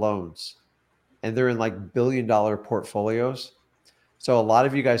service the loans, and they're in like billion-dollar portfolios. So a lot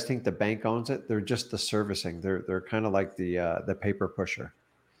of you guys think the bank owns it. They're just the servicing. They're kind of like the paper pusher,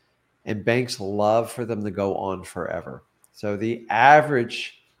 and banks love for them to go on forever. So the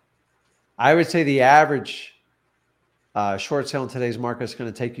average, I would say, the average short sale in today's market is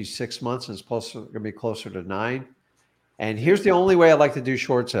going to take you 6 months, and it's going to be closer to 9. And here's the only way I like to do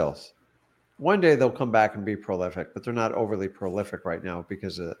short sales. One day they'll come back and be prolific, but they're not overly prolific right now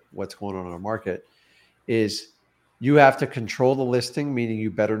because of what's going on in our market. Is you have to control the listing, meaning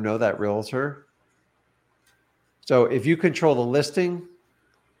you better know that realtor. So if you control the listing,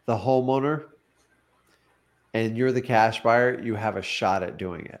 the homeowner, and you're the cash buyer, you have a shot at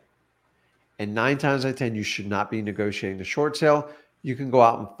doing it. And 9 times out of 10, you should not be negotiating the short sale. You can go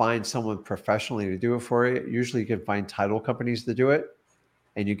out and find someone professionally to do it for you. Usually you can find title companies to do it,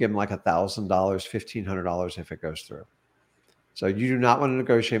 and you give them like $1,000, $1,500 if it goes through. So you do not want to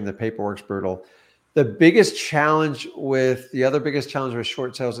negotiate. The paperwork's brutal. The other biggest challenge with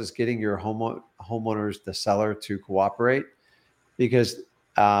short sales is getting your homeowners, the seller, to cooperate, because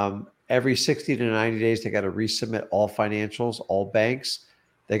every 60 to 90 days, they got to resubmit all financials, all banks.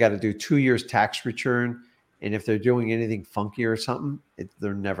 They got to do 2 years tax return. And if they're doing anything funky or something,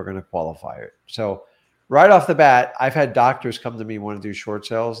 they're never going to qualify it. So right off the bat, I've had doctors come to me want to do short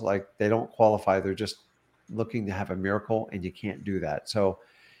sales. Like, they don't qualify. They're just looking to have a miracle, and you can't do that. So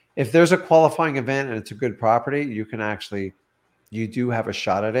if there's a qualifying event and it's a good property, you do have a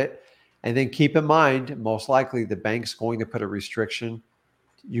shot at it. And then keep in mind, most likely the bank's going to put a restriction.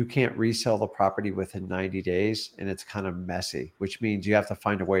 You can't resell the property within 90 days, and it's kind of messy, which means you have to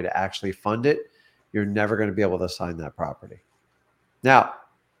find a way to actually fund it. You're never going to be able to sign that property. Now,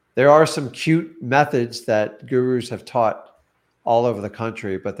 there are some cute methods that gurus have taught all over the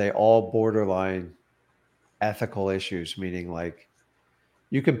country, but they all borderline ethical issues, meaning like,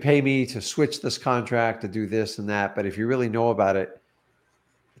 you can pay me to switch this contract to do this and that, but if you really know about it,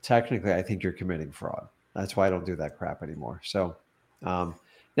 technically, I think you're committing fraud. That's why I don't do that crap anymore. So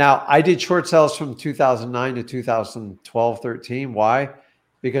now I did short sales from 2009 to 2012, 13. Why?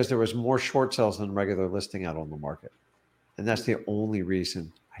 Because there was more short sales than regular listing out on the market. And that's the only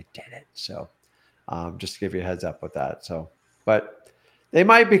reason I did it. So just to give you a heads up with that. So, but they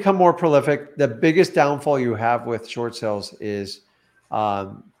might become more prolific. The biggest downfall you have with short sales is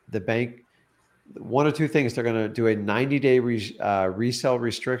the bank. One or two things: they're going to do a 90-day resale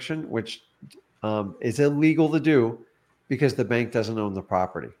restriction, which is illegal to do because the bank doesn't own the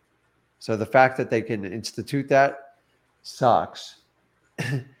property. So the fact that they can institute that sucks.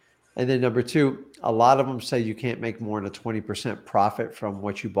 And then number two, a lot of them say you can't make more than a 20% profit from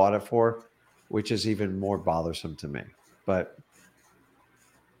what you bought it for, which is even more bothersome to me. But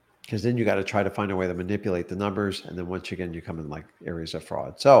because then you got to try to find a way to manipulate the numbers. And then once again, you come in like areas of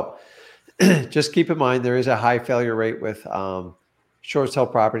fraud. So just keep in mind, there is a high failure rate with short sale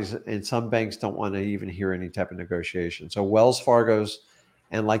properties, and some banks don't want to even hear any type of negotiation. So Wells Fargo's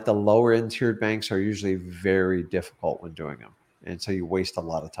and like the lower end tiered banks are usually very difficult when doing them. And so you waste a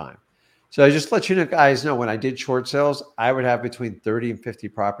lot of time. So I just let you guys know, when I did short sales, I would have between 30 and 50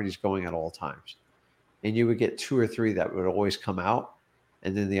 properties going at all times. And you would get 2 or 3 that would always come out.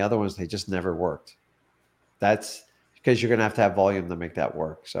 And then the other ones, they just never worked. That's because you're going to have volume to make that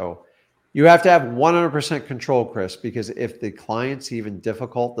work. So you have to have 100% control, Chris, because if the client's even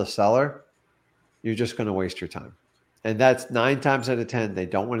difficult, the seller, you're just going to waste your time. And that's 9 times out of 10. They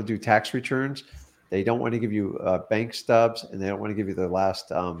don't want to do tax returns. They don't want to give you bank stubs, and they don't want to give you their last,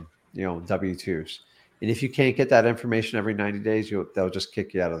 W-2s. And if you can't get that information every 90 days, they'll just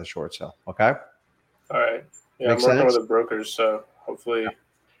kick you out of the short sale. Okay. All right. Yeah, Makes I'm working sense? with the brokers, so hopefully.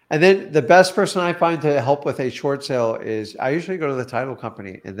 And then the best person I find to help with a short sale is I usually go to the title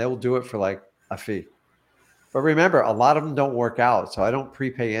company, and they will do it for like a fee. But remember, a lot of them don't work out, so I don't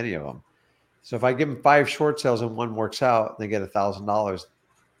prepay any of them. So if I give them 5 short sales and one works out, they get $1,000.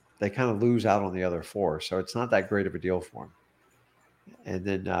 They kind of lose out on the other 4. So it's not that great of a deal for them. And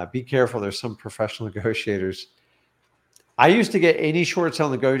then be careful. There's some professional negotiators. I used to get any short sale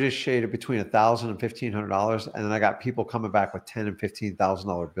negotiated between $1,000 and $1,500, and then I got people coming back with $10,000 and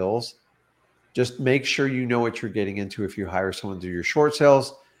 $15,000 bills. Just make sure you know what you're getting into if you hire someone to do your short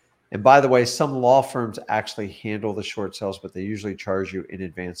sales. And by the way, some law firms actually handle the short sales, but they usually charge you in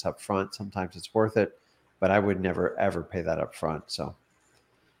advance up front. Sometimes it's worth it, but I would never, ever pay that up front. So,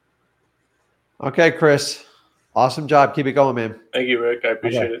 okay, Chris, awesome job. Keep it going, man. Thank you, Rick. I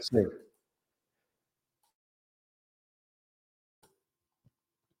appreciate Okay, it. see you.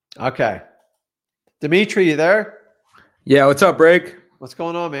 Okay. Dimitri, you there? Yeah, what's up, Rick? What's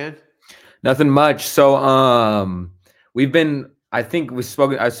going on, man? Nothing much. So, we've been. I think we've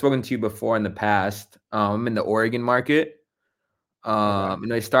spoken. I've spoken to you before in the past. I'm in the Oregon market.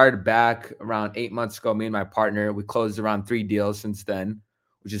 Okay. I started back around 8 months ago. Me and my partner, we closed around 3 deals since then,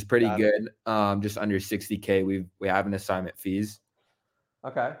 which is pretty Got it. good. Just under 60K. We have an assignment fees.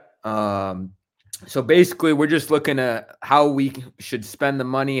 Okay. Um, so basically, we're just looking at how we should spend the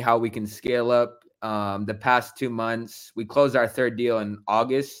money, how we can scale up. The past 2 months, we closed our third deal in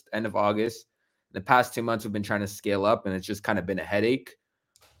August, end of August. The past 2 months, we've been trying to scale up, and it's just kind of been a headache.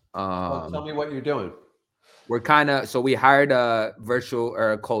 Well, tell me what you're doing. So we hired a virtual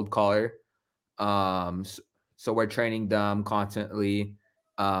or a cold caller. So we're training them constantly,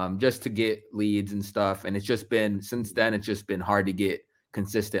 just to get leads and stuff. And it's just been since then, it's just been hard to get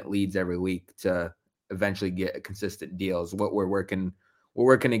consistent leads every week to eventually get consistent deals. We're working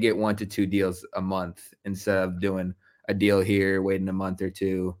to get 1 to 2 deals a month instead of doing a deal here, waiting a month or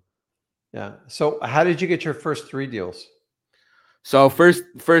two. Yeah. So how did you get your first 3 deals? So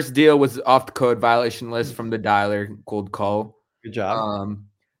first deal was off the code violation list from the dialer, cold call. Good job.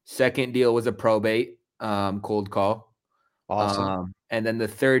 Second deal was a probate, cold call. Awesome. And then the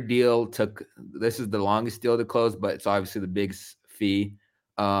third deal this is the longest deal to close, but it's obviously the biggest fee.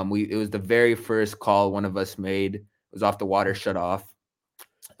 It was the very first call one of us made. It was off the water shut off.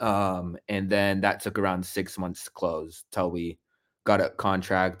 And then that took around 6 months to close till we got a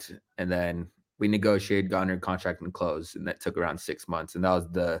contract, and then we negotiated, got under contract and closed. And that took around 6 months. And that was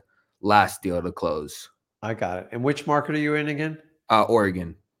the last deal to close. I got it. And which market are you in again?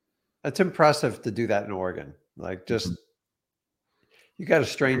 Oregon. That's impressive to do that in Oregon. Like just you got a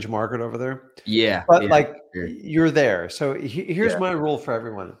strange market over there. Yeah. But yeah, like sure. you're there. So here's Yeah. my rule for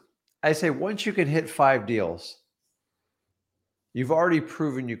everyone. I say once you can hit 5 deals, you've already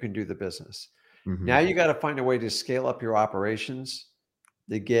proven you can do the business. Mhm. Now you got to find a way to scale up your operations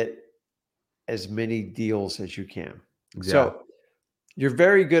to get as many deals as you can. Exactly. So you're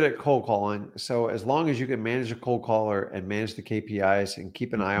very good at cold calling. So as long as you can manage a cold caller and manage the KPIs and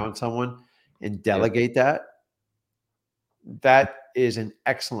keep an eye on someone and delegate that, that is an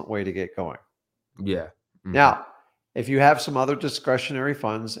excellent way to get going. Yeah. Mhm. Now, if you have some other discretionary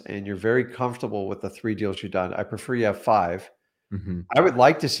funds and you're very comfortable with the 3 deals you've done, I prefer you have 5. Mhm. I would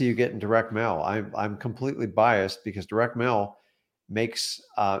like to see you get in direct mail. I'm completely biased because direct mail makes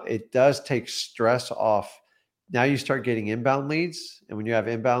it does take stress off. Now you start getting inbound leads, and when you have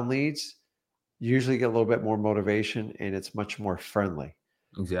inbound leads, you usually get a little bit more motivation, and it's much more friendly.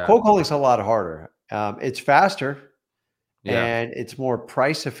 Exactly. Cold calling is a lot harder. It's faster Yeah. and it's more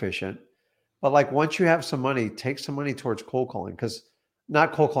price efficient. But like once you have some money, take some money towards cold calling because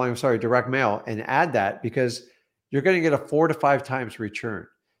not cold calling, I'm sorry, direct mail, and add that because you're going to get a 4 to 5 times return.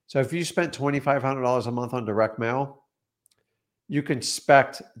 So if you spent $2,500 a month on direct mail, you can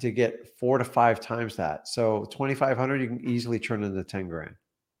expect to get 4 to 5 times that. So 2,500, you can easily turn into 10 grand.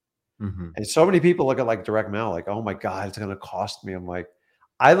 Mhm. And so many people look at like direct mail, like, oh my God, it's going to cost me. I'm like,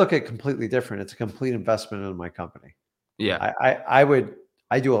 I look at it completely different. It's a complete investment in my company. Yeah.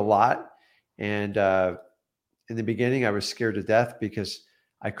 I do a lot. And in the beginning, I was scared to death because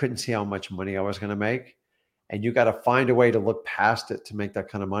I couldn't see how much money I was going to make. And you got to find a way to look past it to make that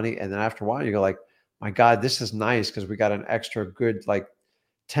kind of money. And then after a while, you go like, my God, this is nice because we got an extra good like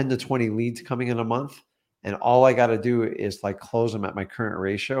 10 to 20 leads coming in a month. And all I got to do is like close them at my current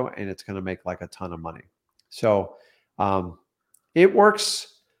ratio and it's going to make like a ton of money. So it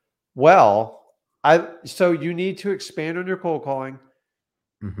works well. So you need to expand on your cold calling.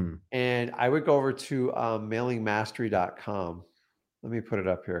 Mhm. And I would go over to mailingmastery.com. Let me put it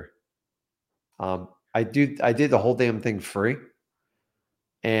up here. I did the whole damn thing free.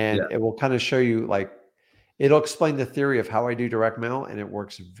 And Yeah. it will kind of show you like it'll explain the theory of how I do direct mail, and it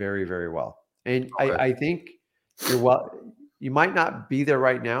works very, very well. And Okay. I think you might not be there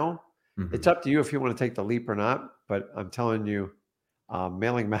right now. It's Mhm. up to you if you want to take the leap or not. But I'm telling you,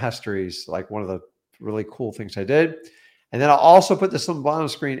 mailing mastery is like one of the really cool things I did. And then I'll also put this on the bottom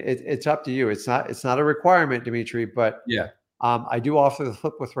screen. It's up to you. It's not a requirement, Dimitri, but Yeah. I do offer the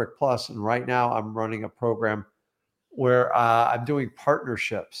Flip with Rick Plus, and right now I'm running a program where I'm doing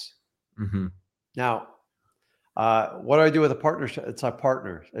partnerships. Mhm. Now, what do I do with a partnership? It's a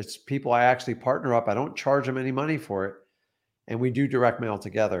partner. It's people I actually partner up. I don't charge them any money for it, and we do direct mail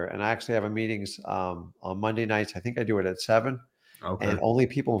together. And I actually have a meetings on Monday nights. I think I do it at 7, Okay. and only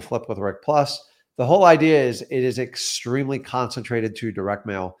people in Flip with Rick Plus. The whole idea is it is extremely concentrated to direct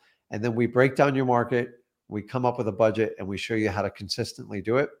mail, and then we break down your market. We come up with a budget, and we show you how to consistently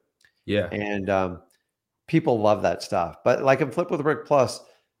do it. Yeah. And people love that stuff. But like in Flip with Rick Plus,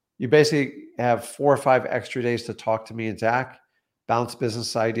 You basically have 4 or 5 extra days to talk to me and Zach, bounce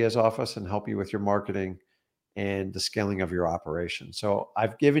business ideas off us, and help you with your marketing and the scaling of your operation. So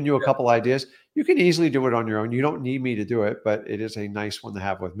I've given you a couple ideas. You can easily do it on your own. You don't need me to do it, but it is a nice one to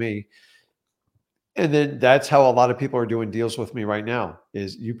have with me. And then that's how a lot of people are doing deals with me right now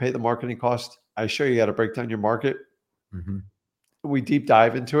is you pay the marketing cost. I show you how to break down your market. We deep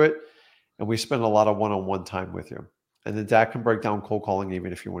dive into it and we spend a lot of one-on-one time with you. And then Zach can break down cold calling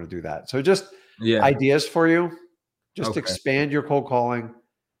even if you want to do that. So just ideas for you. Just expand your cold calling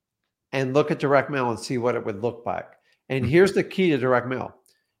and look at direct mail and see what it would look like. And here's the key to direct mail.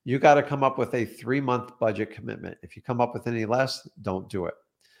 You got to come up with a 3-month budget commitment. If you come up with any less, don't do it.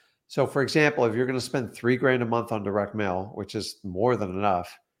 So for example, if you're going to spend $3,000 a month on direct mail, which is more than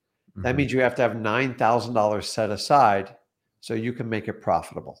enough, that means you have to have $9,000 set aside so you can make it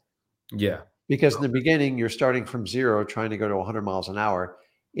profitable. Yeah. Because in the beginning, you're starting from zero, trying to go to 100 miles an hour.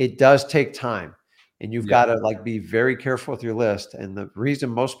 It does take time. And you've got to like be very careful with your list. And the reason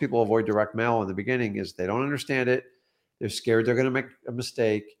most people avoid direct mail in the beginning is they don't understand it. They're scared they're going to make a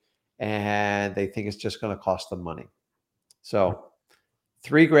mistake and they think it's just going to cost them money. So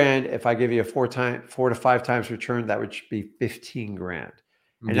 $3,000, if I give you a 4 to 5 times return, that would be $15,000.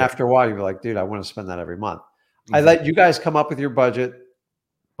 And after a while, you'll be like, dude, I want to spend that every month. I let you guys come up with your budget,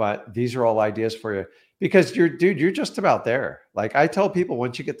 but these are all ideas for you because you're just about there. Like I tell people,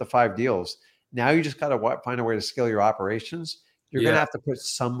 once you get the 5 deals, now you just got to find a way to scale your operations. You're going to have to put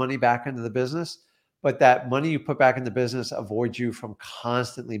some money back into the business, but that money you put back in the business avoids you from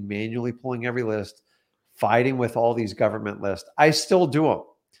constantly manually pulling every list, fighting with all these government lists. I still do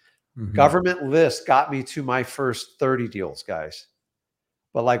them. Government lists got me to my first 30 deals, guys.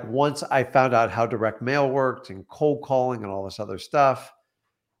 But like once I found out how direct mail worked and cold calling and all this other stuff,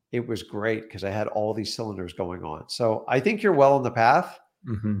 it was great because I had all these cylinders going on. So I think you're well on the path.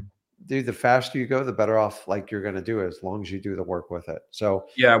 Dude, the faster you go, the better off like you're going to do it as long as you do the work with it. So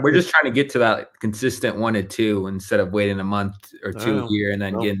yeah, we're just trying to get to that consistent 1 to 2 instead of waiting a month or 2 here and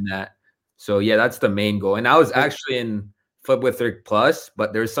then getting that. So yeah, that's the main goal. And I was actually in Flip with Rick Plus,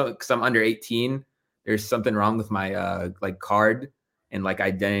 but there's because I'm under 18. There's something wrong with my like card and like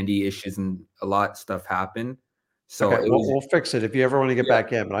identity issues and a lot of stuff happened. So we'll fix it if you ever want to get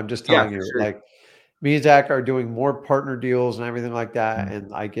back in. But I'm just telling you, like me and Zach are doing more partner deals and everything like that.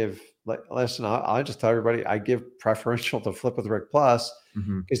 And I give listen, I'll just tell everybody I give preferential to Flip with Rick Plus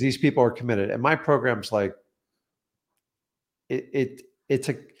because these people are committed. And my program's like it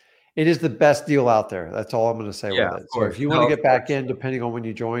is the best deal out there. That's all I'm going to say with it. So if you want to get back in, depending on when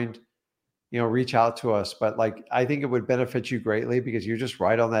you joined, reach out to us. But like, I think it would benefit you greatly because you're just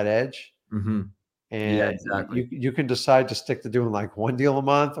right on that edge. And you can decide to stick to doing like 1 deal a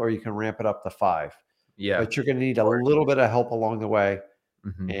month, or you can ramp it up to 5. But you're going to need a little bit of help along the way.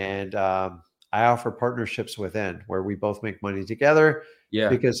 And I offer partnerships within where we both make money together.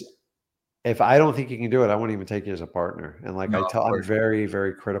 Because if I don't think you can do it, I won't even take you as a partner. And like I'm very,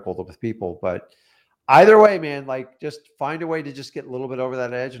 very critical with people. But either way, man, like just find a way to just get a little bit over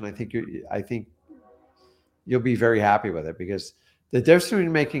that edge. And I think you'll be very happy with it because the difference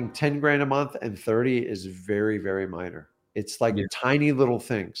between making $10,000 a month and 30 is very, very minor. It's like tiny little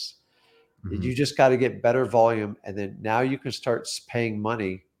things. You just got to get better volume. And then now you can start paying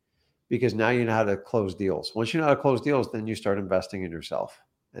money because now you know how to close deals. Once you know how to close deals, then you start investing in yourself.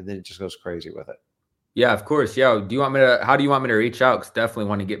 And then it just goes crazy with it. Yeah, of course. Yeah. How do you want me to reach out? Because definitely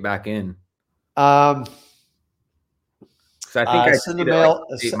want to get back in. So I think send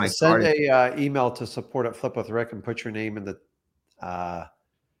a email to support@flipwithrick and put your name in the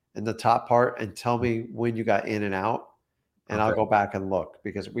top part and tell me when you got in and out. And I'll go back and look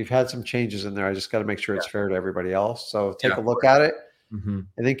because we've had some changes in there. I just got to make sure it's fair to everybody else. So take a look at it. And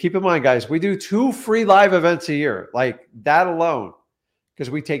then keep in mind, guys, we do 2 free live events a year, like that alone, because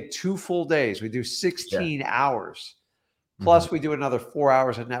we take 2 full days. We do 16 hours. Plus we do another 4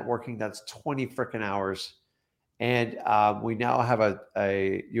 hours of networking. That's 20 freaking hours. And we now have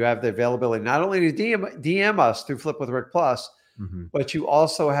you have the availability not only to DM us through Flip with Rick Plus, but you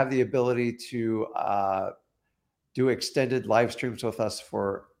also have the ability to do extended live streams with us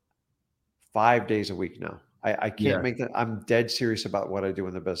for 5 days a week now. I can't make that. I'm dead serious about what I do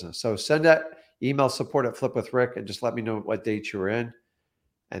in the business. So send that email support@flipwithrick and just let me know what dates you're in.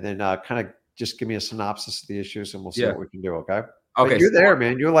 And then kind of just give me a synopsis of the issues and we'll see what we can do. Okay. But you're there,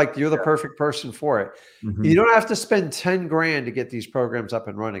 man. You're the perfect person for it. You don't have to spend $10,000 to get these programs up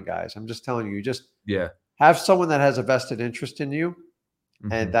and running, guys. I'm just telling you, just have someone that has a vested interest in you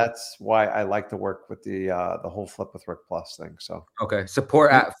And that's why I like to work with the whole Flip with Rick Plus thing. So okay,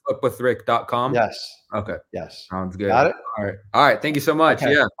 support at flipwithrick.com. yes, Okay, yes, sounds good. got it. All right. Thank you so much.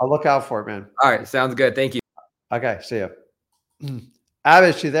 Okay, Yeah. I'll look out for it, man. All right, sounds good. Thank you. Okay, see ya.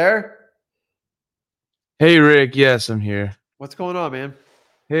 Avish, you there? Hey Rick, yes, I'm here. What's going on, man?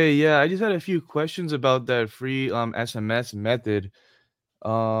 Hey, yeah, I just had a few questions about that free SMS method.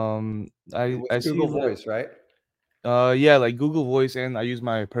 I With see Google that Voice, right? yeah, like Google Voice, and I use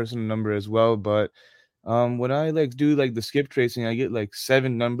my personal number as well, but when I like do like the skip tracing, I get like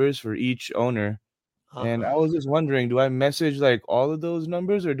 7 numbers for each owner. And I was just wondering, do I message like all of those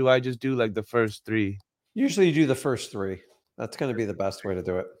numbers or do I just do like the first 3? Usually you do the first 3. That's going to be the best way to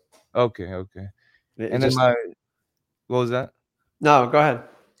do it. Okay, okay. It And then just what was that? No, go ahead.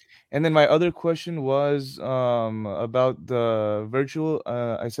 And then my other question was about the virtual.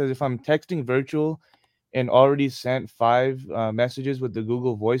 I said if I'm texting virtual and already sent 5 messages with the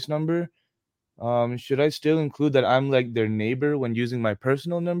Google Voice number, should I still include that I'm like their neighbor when using my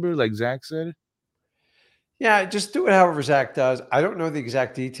personal number, like Zach said? Yeah, just do it however Zach does. I don't know the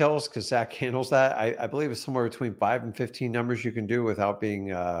exact details because Zach handles that. I believe it's somewhere between 5 and 15 numbers you can do without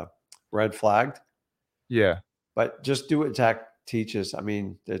being red flagged. Yeah. But just do what Zach teaches. I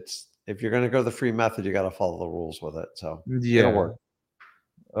mean, it's if you're going to go the free method, you got to follow the rules with it. So it'll Yeah. work.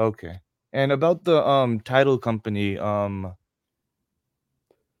 Okay. And about the title company,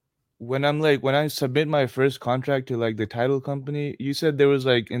 when I submit my first contract to like the title company, you said there was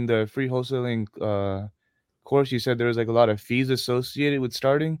like in the free wholesaling course, you said there was like a lot of fees associated with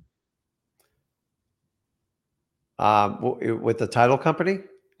starting. With the title company,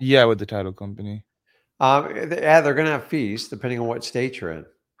 Yeah, with the title company. yeah, they're going to have fees depending on what state you're in.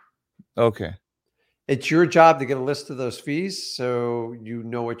 Okay. It's your job to get a list of those fees so you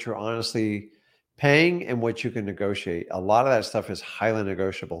know what you're honestly paying and what you can negotiate. A lot of that stuff is highly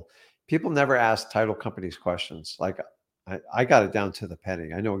negotiable. People never ask title companies questions. Like I got it down to the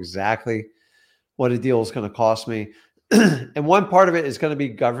penny. I know exactly what a deal is going to cost me. And one part of it is going to be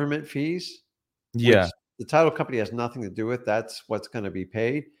government fees, Yeah. which the title company has nothing to do with. That's what's going to be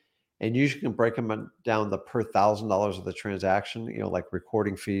paid. And you can break them down the per $1,000 of the transaction, like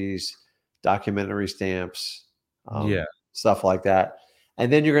recording fees, documentary stamps, Yeah. stuff like that.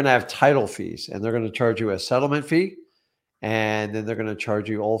 And then you're going to have title fees, and they're going to charge you a settlement fee. And then they're going to charge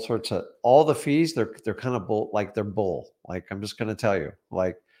you all the fees. They're kind of bull, like they're bull. Like I'm just going to tell you,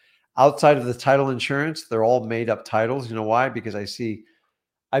 like outside of the title insurance, they're all made up titles. You know why? Because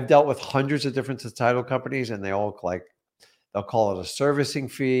I've dealt with hundreds of different title companies, and they all they'll call it a servicing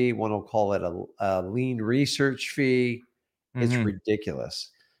fee. One will call it a lien research fee. It's ridiculous.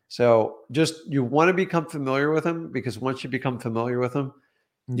 So you want to become familiar with them, because once you become familiar with them,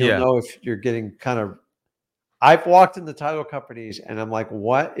 you'll know if you're getting kind of. I've walked in the title companies and I'm like,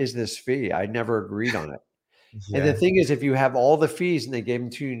 what is this fee? I never agreed on it. And the thing is, if you have all the fees and they gave them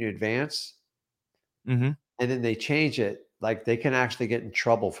to you in advance, and then they change it, like they can actually get in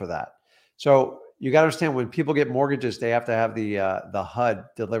trouble for that. So you got to understand, when people get mortgages, they have to have the HUD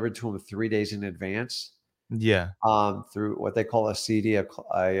delivered to them 3 days in advance. Yeah. Through what they call a CD, a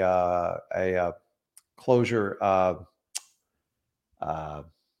closure.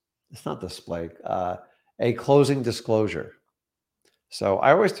 It's not display. A closing disclosure. So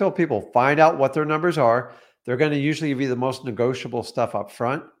I always tell people, find out what their numbers are. They're going to usually give you the most negotiable stuff up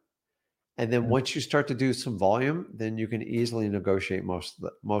front. And then once you start to do some volume, then you can easily negotiate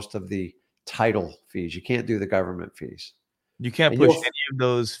most of the title fees. You can't do the government fees. You can't push any of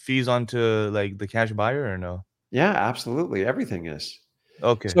those fees onto like the cash buyer, or no? Yeah, absolutely. Everything is.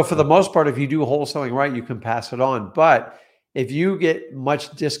 Okay. So for the most part, if you do wholesaling right, you can pass it on. But if you get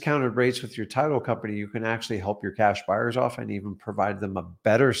much discounted rates with your title company, you can actually help your cash buyers off and even provide them a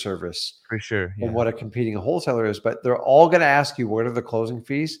better service For sure. than what a competing wholesaler is. But they're all going to ask you, what are the closing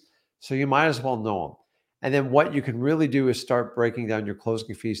fees? So you might as well know them. And then what you can really do is start breaking down your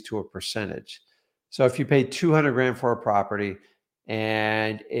closing fees to a percentage. So if you pay 200 grand for a property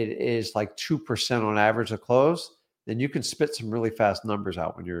and it is like 2% on average to close, then you can spit some really fast numbers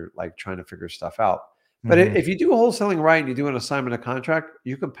out when you're like trying to figure stuff out. But if you do wholesaling right and you do an assignment of contract,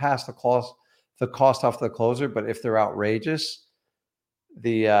 you can pass the cost off the closer. But if they're outrageous,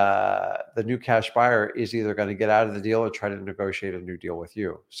 the new cash buyer is either going to get out of the deal or try to negotiate a new deal with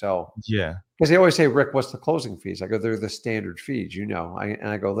you. So because they always say, Rick, what's the closing fees? I go, they're the standard fees, and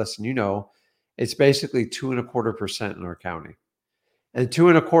I go, listen, it's basically 2.25% in our county. And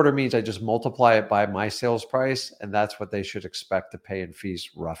 2.25 means I just multiply it by my sales price, and that's what they should expect to pay in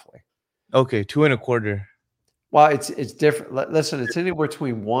fees roughly. Okay, 2.25. Well, it's different. Listen, it's anywhere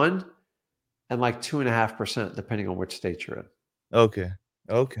between 1% and like 2.5%, depending on which state you're in. Okay.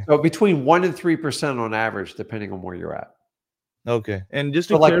 Okay. So between 1% and 3% on average, depending on where you're at. Okay. And just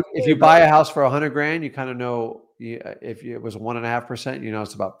to So like clarify, if you buy a house for $100,000, you kind of know if it was 1.5%,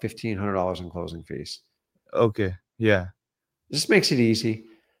 it's about $1,500 in closing fees. okay. Yeah. It just makes it easy.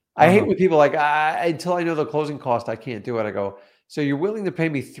 I hate Uh-huh. when people are like, until I know the closing cost, I can't do it. I go, so you're willing to pay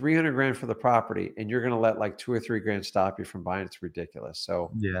me $300,000 for the property, and you're going to let like 2 or 3 grand stop you from buying? It's ridiculous.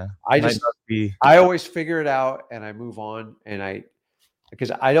 So Yeah. I Might just, not be. I always figure it out and I move on,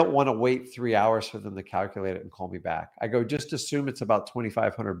 because I don't want to wait 3 hours for them to calculate it and call me back. I go, just assume it's about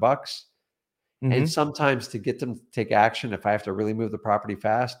 $2,500. And Mhm. sometimes to get them to take action, if I have to really move the property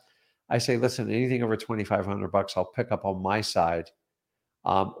fast, I say, listen, anything over $2,500, I'll pick up on my side,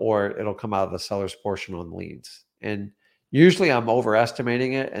 or it'll come out of the seller's portion on liens. And usually I'm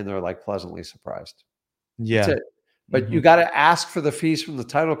overestimating it, and they're like pleasantly surprised. That's Yeah. it. But you Mhm. got to ask for the fees from the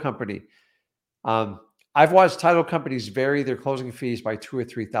title company. I've watched title companies vary their closing fees by $2,000 or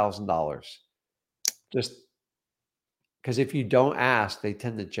 $3,000, just because if you don't ask, they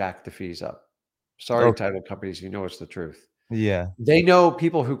tend to jack the fees up. Sorry, Okay. title companies, it's the truth. Yeah. They know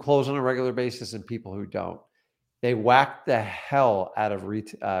people who close on a regular basis and people who don't. They whack the hell out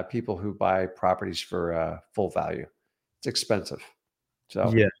of people who buy properties for full value. It's expensive.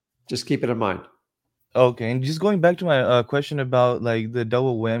 So Yeah. just keep it in mind. Okay. And just going back to my question about like the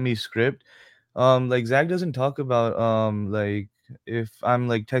double whammy script, like Zach doesn't talk about like if I'm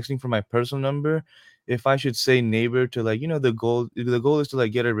like texting from my personal number, if I should say neighbor to like the goal is to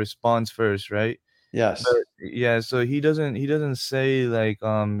like get a response first, right? But Yes. yeah, so he doesn't say like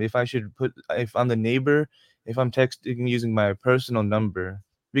if I should put if I'm the neighbor, if I'm texting using my personal number,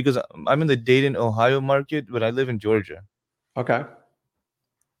 because I'm in the Dayton, Ohio market, but I live in Georgia. Okay.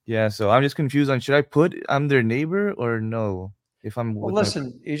 Yeah, so I'm just confused on should I put I'm their neighbor or no if I'm Well, with my.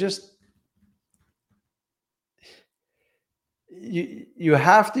 listen, you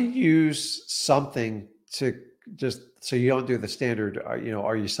have to use something to just so you don't do the standard, are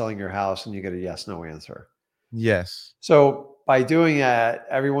you selling your house, and you get a yes, no answer. Yes, So by doing that,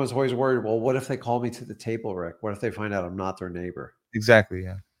 everyone's always worried, well, what if they call me to the table, Rick? What if they find out I'm not their neighbor? exactly.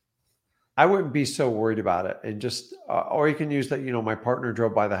 Yeah. I wouldn't be so worried about it, and just or you can use that. My partner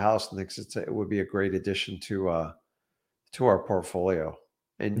drove by the house and thinks it would be a great addition to our portfolio,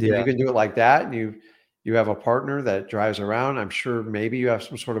 and Yeah. you can do it like that. And you have a partner that drives around. I'm sure maybe you have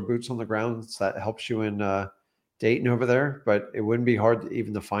some sort of boots on the ground that helps you in Dayton over there, but it wouldn't be hard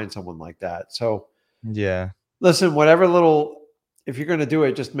even to find someone like that. So Yeah. listen, if you're going to do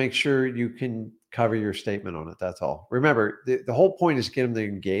it, just make sure you can cover your statement on it. That's all. Remember, the whole point is get them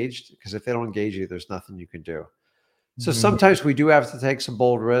engaged, because if they don't engage you, there's nothing you can do. So Mhm. sometimes we do have to take some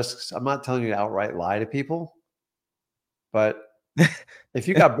bold risks. I'm not telling you to outright lie to people, but if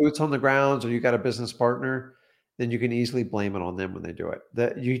you got boots on the grounds or you got a business partner, then you can easily blame it on them when they do it.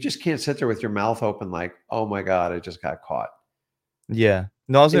 That you just can't sit there with your mouth open like, oh my God, I just got caught. Yeah.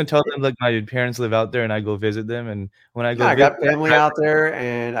 No, I was gonna It, tell them like my parents live out there and I go visit them, and when I Yeah, go I visit, got I family drive. out there,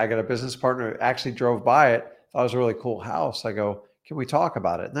 and I got a business partner who actually drove by it. Thought it was a really cool house. I go, can we talk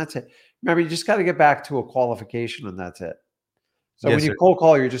about it? And that's it. Remember, you just got to get back to a qualification, and that's it. So when Yes, you sir. cold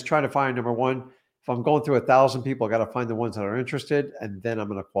call, you're just trying to find, number one, if I'm going through 1,000 people, I got to find the ones that are interested, and then I'm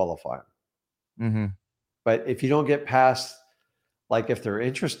going to qualify them. Mhm. But if you don't get past, like, if they're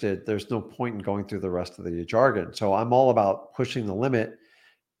interested, there's no point in going through the rest of the jargon. So I'm all about pushing the limit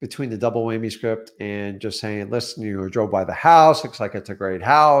between the double whammy script and just saying, listen, you drove by the house, looks like it's a great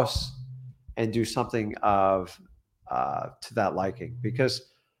house, and do something of to that liking. Because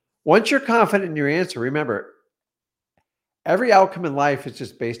once you're confident in your answer, remember, every outcome in life is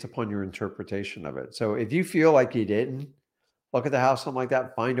just based upon your interpretation of it. So if you feel like you didn't look at the house, something like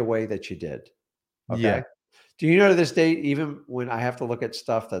that, find a way that you did. Yeah. Okay. Do you know to this day, even when I have to look at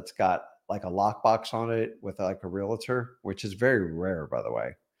stuff that's got like a lockbox on it with like a realtor, which is very rare, by the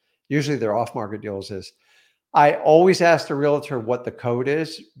way, usually their off market deals is, I always ask the realtor what the code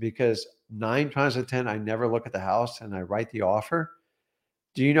is, because 9 times out of 10, I never look at the house and I write the offer.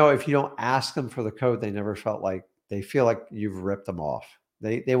 Do you know if you don't ask them for the code, they feel like you've ripped them off.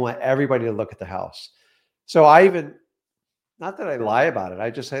 They want everybody to look at the house. So I even, not that I lie about it, I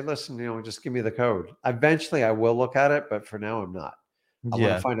just say, listen, just give me the code. Eventually I will look at it, but for now I'm not. I want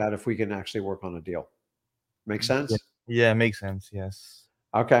to Yeah. find out if we can actually work on a deal. Make Yeah. sense? Yeah, makes sense. Yes.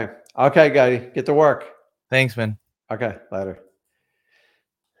 Okay. Okay, guy, get to work. Thanks, man. Okay, later.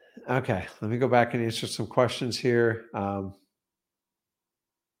 Okay, let me go back and answer some questions here. Um,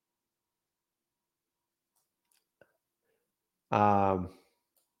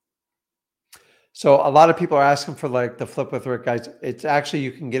 so a lot of people are asking for like the flip with Rick, guys. It's actually,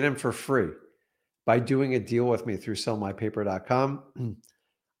 you can get in for free by doing a deal with me through sellmypaper.com.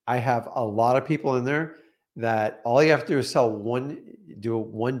 I have a lot of people in there that all you have to do is do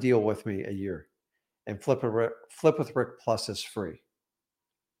one deal with me a year, and Flip with Rick Plus is free.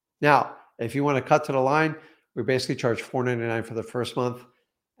 Now, if you want to cut to the line, we basically charge $4.99 for the first month,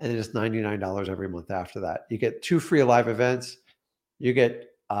 and it is $99 every month after that. You get 2 free live events. You get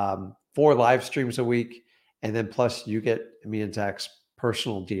 4 live streams a week, and then plus you get me and Zach's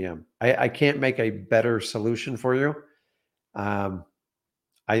personal DM. I can't make a better solution for you.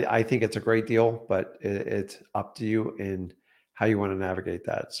 I think it's a great deal, but it's up to you in how you want to navigate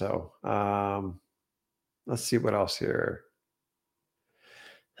that. So let's see what else here.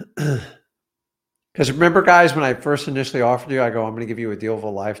 Because remember, guys, when I first initially offered you, I go, I'm going to give you a deal of a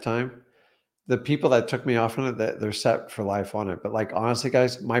lifetime. The people that took me off on it, they're set for life on it. But like, honestly,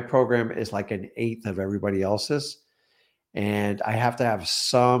 guys, my program is like an eighth of everybody else's. And I have to have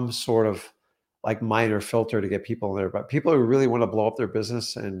some sort of like minor filter to get people in there. But people who really want to blow up their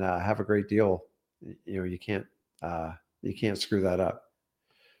business and have a great deal, you can't screw that up.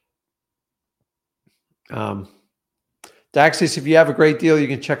 Daxis, if you have a great deal, you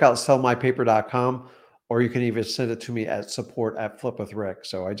can check out sellmypaper.com, or you can even send it to me at support@flipwithrick.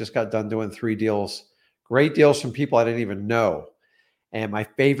 So I just got done doing 3 deals, great deals from people I didn't even know. And my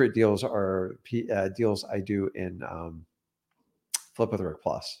favorite deals are deals I do in Flip with Rick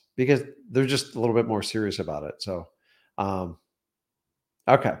Plus, because they're just a little bit more serious about it. So,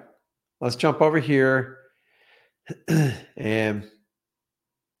 okay, let's jump over here. And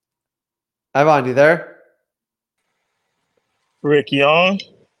Ivan, you there? Rick Young.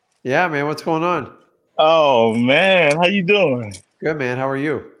 Yeah, man. What's going on? Oh man, how you doing? Good, man. How are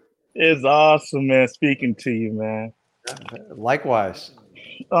you? It's awesome, man. Speaking to you, man. Likewise.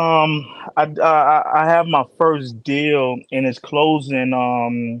 I have my first deal and it's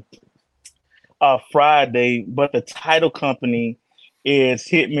closing Friday, but the title company is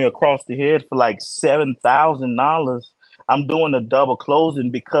hit me across the head for like $7,000. I'm doing a double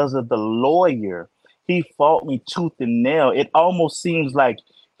closing because of the lawyer. He fought me tooth and nail. It almost seems like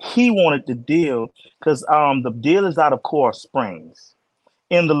he wanted the deal because the deal is out of Coral Springs,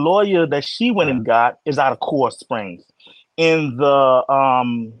 and the lawyer that she went and got is out of Coral Springs. And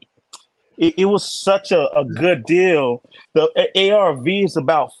it was such a good deal. The ARV is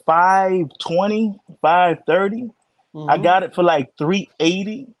about 520, 530. I got it for like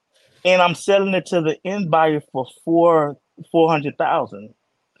 380, and I'm selling it to the end buyer for 400,000.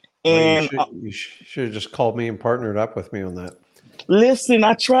 And you should have just called me and partnered up with me on that. Listen,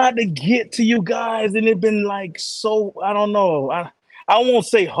 I tried to get to you guys, and it's been like so. I don't know. I won't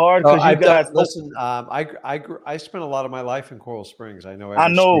say hard because you guys. Listen, I spent a lot of my life in Coral Springs. I know. I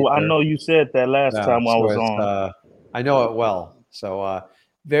know. You said that last time I was on. I know it well. So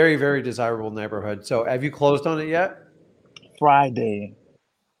very, very desirable neighborhood. So have you closed on it yet? Friday.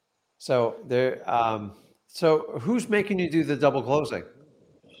 So there. So who's making you do the double closing?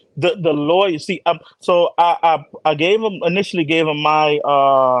 The lawyer. See, so I initially gave him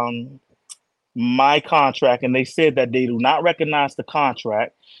my contract, and they said that they do not recognize the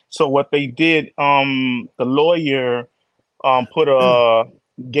contract. So what they did, the lawyer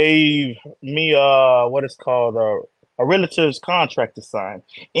gave me what is called a realtor's contract to sign,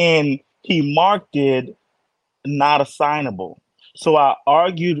 and he marked it not assignable. So I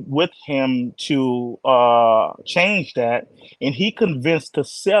argued with him to change that, and he convinced the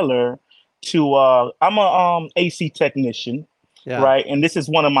seller to. I'm a AC technician, right? And this is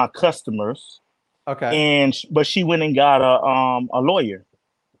one of my customers. Okay. But she went and got a lawyer,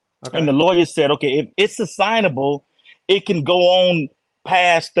 and the lawyer said, "Okay, if it's assignable, it can go on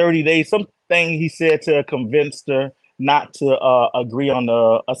past 30 days." Something he said to convince her not to agree on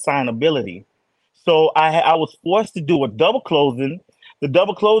the assignability. So I was forced to do a double closing. The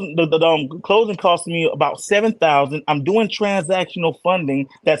double closing, the closing cost me about $7,000. I'm doing transactional funding.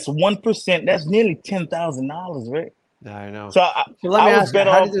 That's 1%. That's nearly $10,000, right? I know. So let me ask you,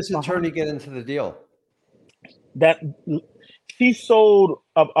 how did this attorney get into the deal? That she sold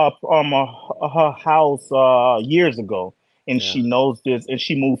her house years ago, and she knows this, and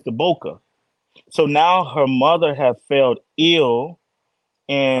she moved to Boca. So now her mother has fell ill,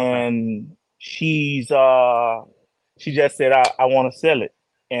 and she just said, I want to sell it.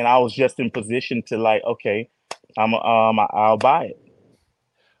 And I was just in position to like, okay, I'll buy it.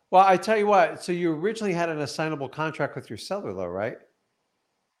 Well, I tell you what, so you originally had an assignable contract with your seller though, right?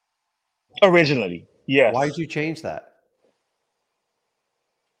 Originally, yes. Why did you change that?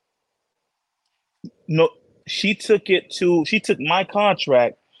 No, she took my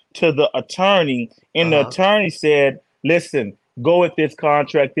contract to the attorney, and the attorney said, listen, go with this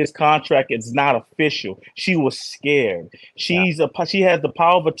contract. This contract is not official. She was scared. She has the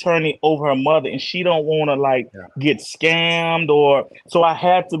power of attorney over her mother, and she don't want to like get scammed or. So I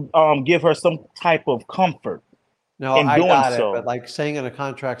had to give her some type of comfort. No, in I doing got so. it. But like saying in a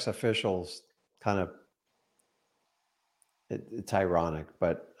contract's officials kind of it's ironic.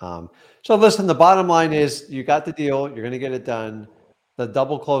 But so listen, the bottom line is you got the deal, you're going to get it done. The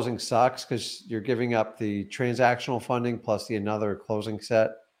double closing sucks because you're giving up the transactional funding plus the another closing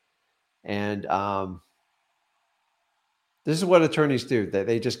set. And this is what attorneys do.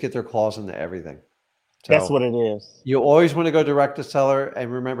 They just get their claws into everything. So that's what it is. You always want to go direct to seller.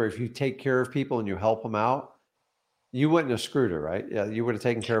 And remember, if you take care of people and you help them out, you wouldn't have screwed her, right? Yeah, you would have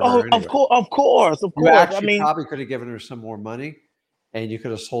taken care of her anyway. Of course. You actually probably could have given her some more money and you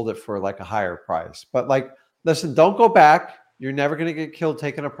could have sold it for like a higher price. But like, listen, don't go back. You're never going to get killed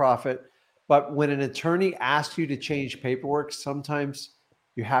taking a profit. But when an attorney asks you to change paperwork, sometimes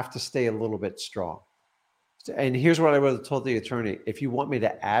you have to stay a little bit strong. And here's what I would have told the attorney. If you want me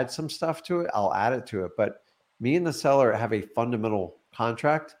to add some stuff to it, I'll add it to it. But me and the seller have a fundamental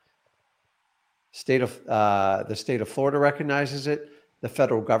contract. The state of Florida recognizes it. The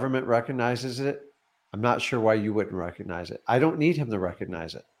federal government recognizes it. I'm not sure why you wouldn't recognize it. I don't need him to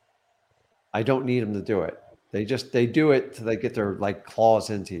recognize it. I don't need him to do it. They do it till they get their like claws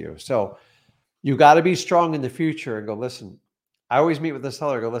into you. So you got to be strong in the future and go, listen, I always meet with the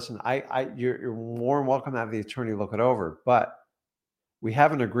seller. Go, listen, you're more than welcome to have the attorney look it over, but we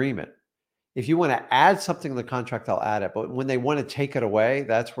have an agreement. If you want to add something to the contract, I'll add it. But when they want to take it away,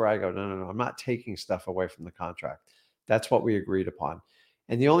 that's where I go, no. I'm not taking stuff away from the contract. That's what we agreed upon.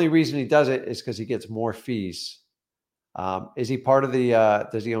 And the only reason he does it is because he gets more fees. Is he part of the,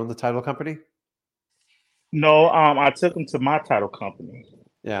 does he own the title company? No, I took him to my title company.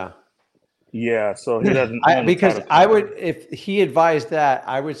 Yeah. Yeah, so he doesn't own because the title I company. would, if he advised that,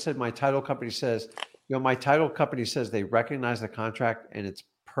 I would say my title company says, my title company says they recognize the contract and it's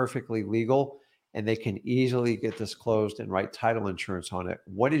perfectly legal and they can easily get this closed and write title insurance on it.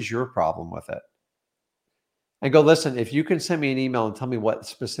 What is your problem with it? And go, listen, if you can send me an email and tell me what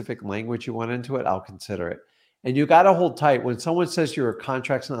specific language you want into it, I'll consider it. And you got to hold tight. When someone says your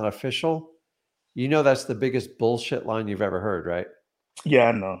contract's not official, that's the biggest bullshit line you've ever heard, right? Yeah,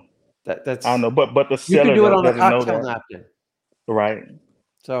 I know. That's I know, but the you seller can do it on a doesn't know cocktail that. napkin. Right.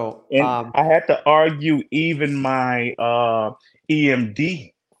 So and I had to argue even my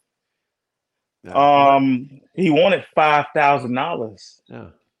EMD. He wanted $5,000. Yeah.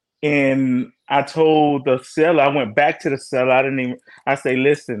 And I told the seller, I went back to the seller. I say,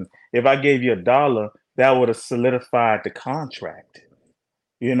 listen, if I gave you $1, that would have solidified the contract.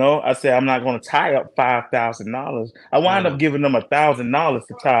 I said, I'm not going to tie up $5,000. I wound up giving them $1,000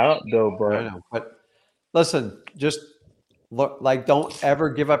 to tie up though. But I know. But listen, just look, like, don't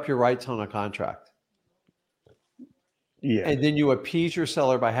ever give up your rights on a contract. Yeah. And then you appease your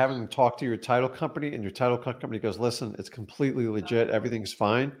seller by having them talk to your title company, and your title company goes, listen, it's completely legit. Everything's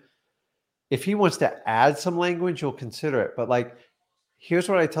fine. If he wants to add some language, you'll consider it. But like, here's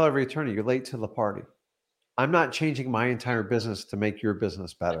what I tell every attorney: you're late to the party. I'm not changing my entire business to make your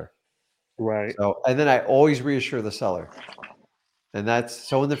business better. Right. So, and then I always reassure the seller. And that's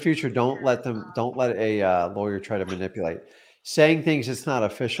so in the future, don't let a lawyer try to manipulate. Saying things it's not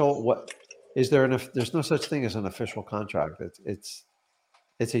official. What is there? There's no such thing as an official contract. It's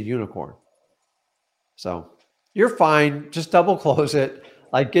a unicorn. So you're fine. Just double close it.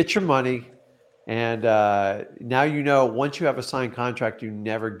 Like, get your money. And now once you have a signed contract, you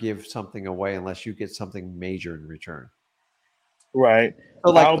never give something away unless you get something major in return. Right.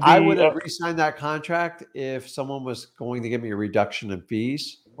 So I would have re-signed that contract if someone was going to give me a reduction in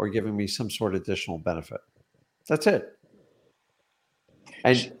fees or giving me some sort of additional benefit. That's it.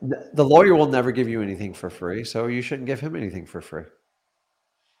 And the lawyer will never give you anything for free, so you shouldn't give him anything for free.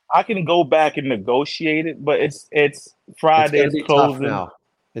 I can go back and negotiate it, but it's Friday's closing. Now.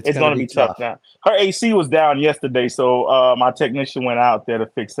 It's going to be tough now. Her AC was down yesterday, so my technician went out there to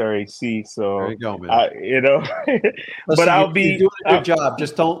fix her AC. So there you go, man. Listen, but you're doing a good job.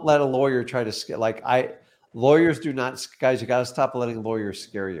 Just don't let a lawyer try to lawyers do not, guys. You got to stop letting lawyers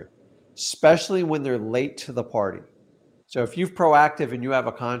scare you, especially when they're late to the party. So if you're proactive and you have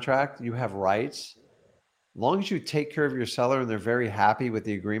a contract, you have rights. As long as you take care of your seller and they're very happy with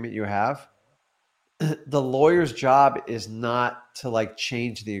the agreement you have, the lawyer's job is not to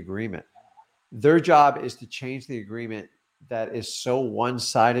change the agreement. Their job is to change the agreement that is so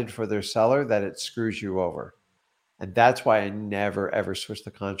one-sided for their seller that it screws you over. And that's why I never, ever switch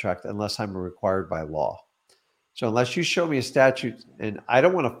the contract unless I'm required by law. So unless you show me a statute, and I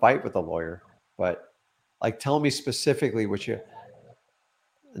don't want to fight with a lawyer, but Like, tell me specifically what you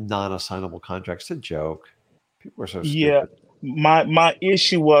non-assignable contracts. It's a joke. People are so Yeah, stupid. my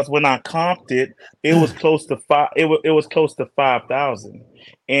issue was when I comped it, it was close to five. It was close to 5,000,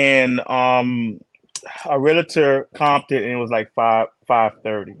 and a realtor comped it and it was like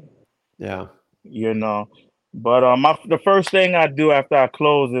 530. Yeah. You know, but the first thing I do after I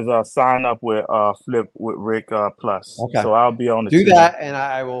close is sign up with Flip with Rick Plus. Okay. So I'll be on the Do team. that, and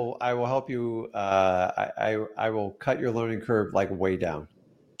I will help you. I will cut your learning curve like way down.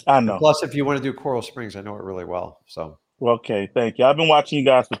 I And know. plus, if you want to do Coral Springs, I know it really well. So Okay, thank you. I've been watching you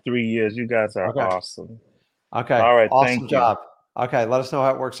guys for 3 years. You guys are Okay. awesome. okay, All right, awesome thank you. job. Okay, let us know how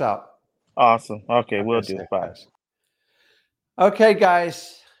it works out. Awesome. Okay, Okay, we'll do. safe, Bye. guys. Okay,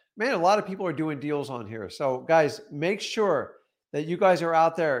 guys. Man, a lot of people are doing deals on here. So, guys, make sure that you guys are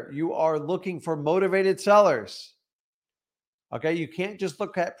out there. You are looking for motivated sellers. Okay, you can't just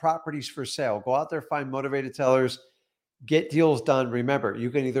look at properties for sale. Go out there, find motivated sellers, get deals done. Remember, you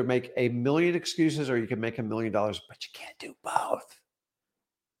can either make a million excuses or you can make $1 million, but you can't do both.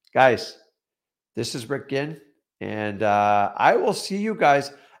 Guys, this is Rick Ginn, and I will see you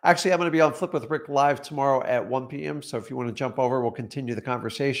guys. Actually, I'm going to be on Flip with Rick live tomorrow at 1 p.m. So if you want to jump over, we'll continue the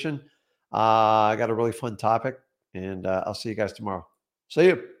conversation. I got a really fun topic, and I'll see you guys tomorrow. See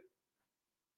you.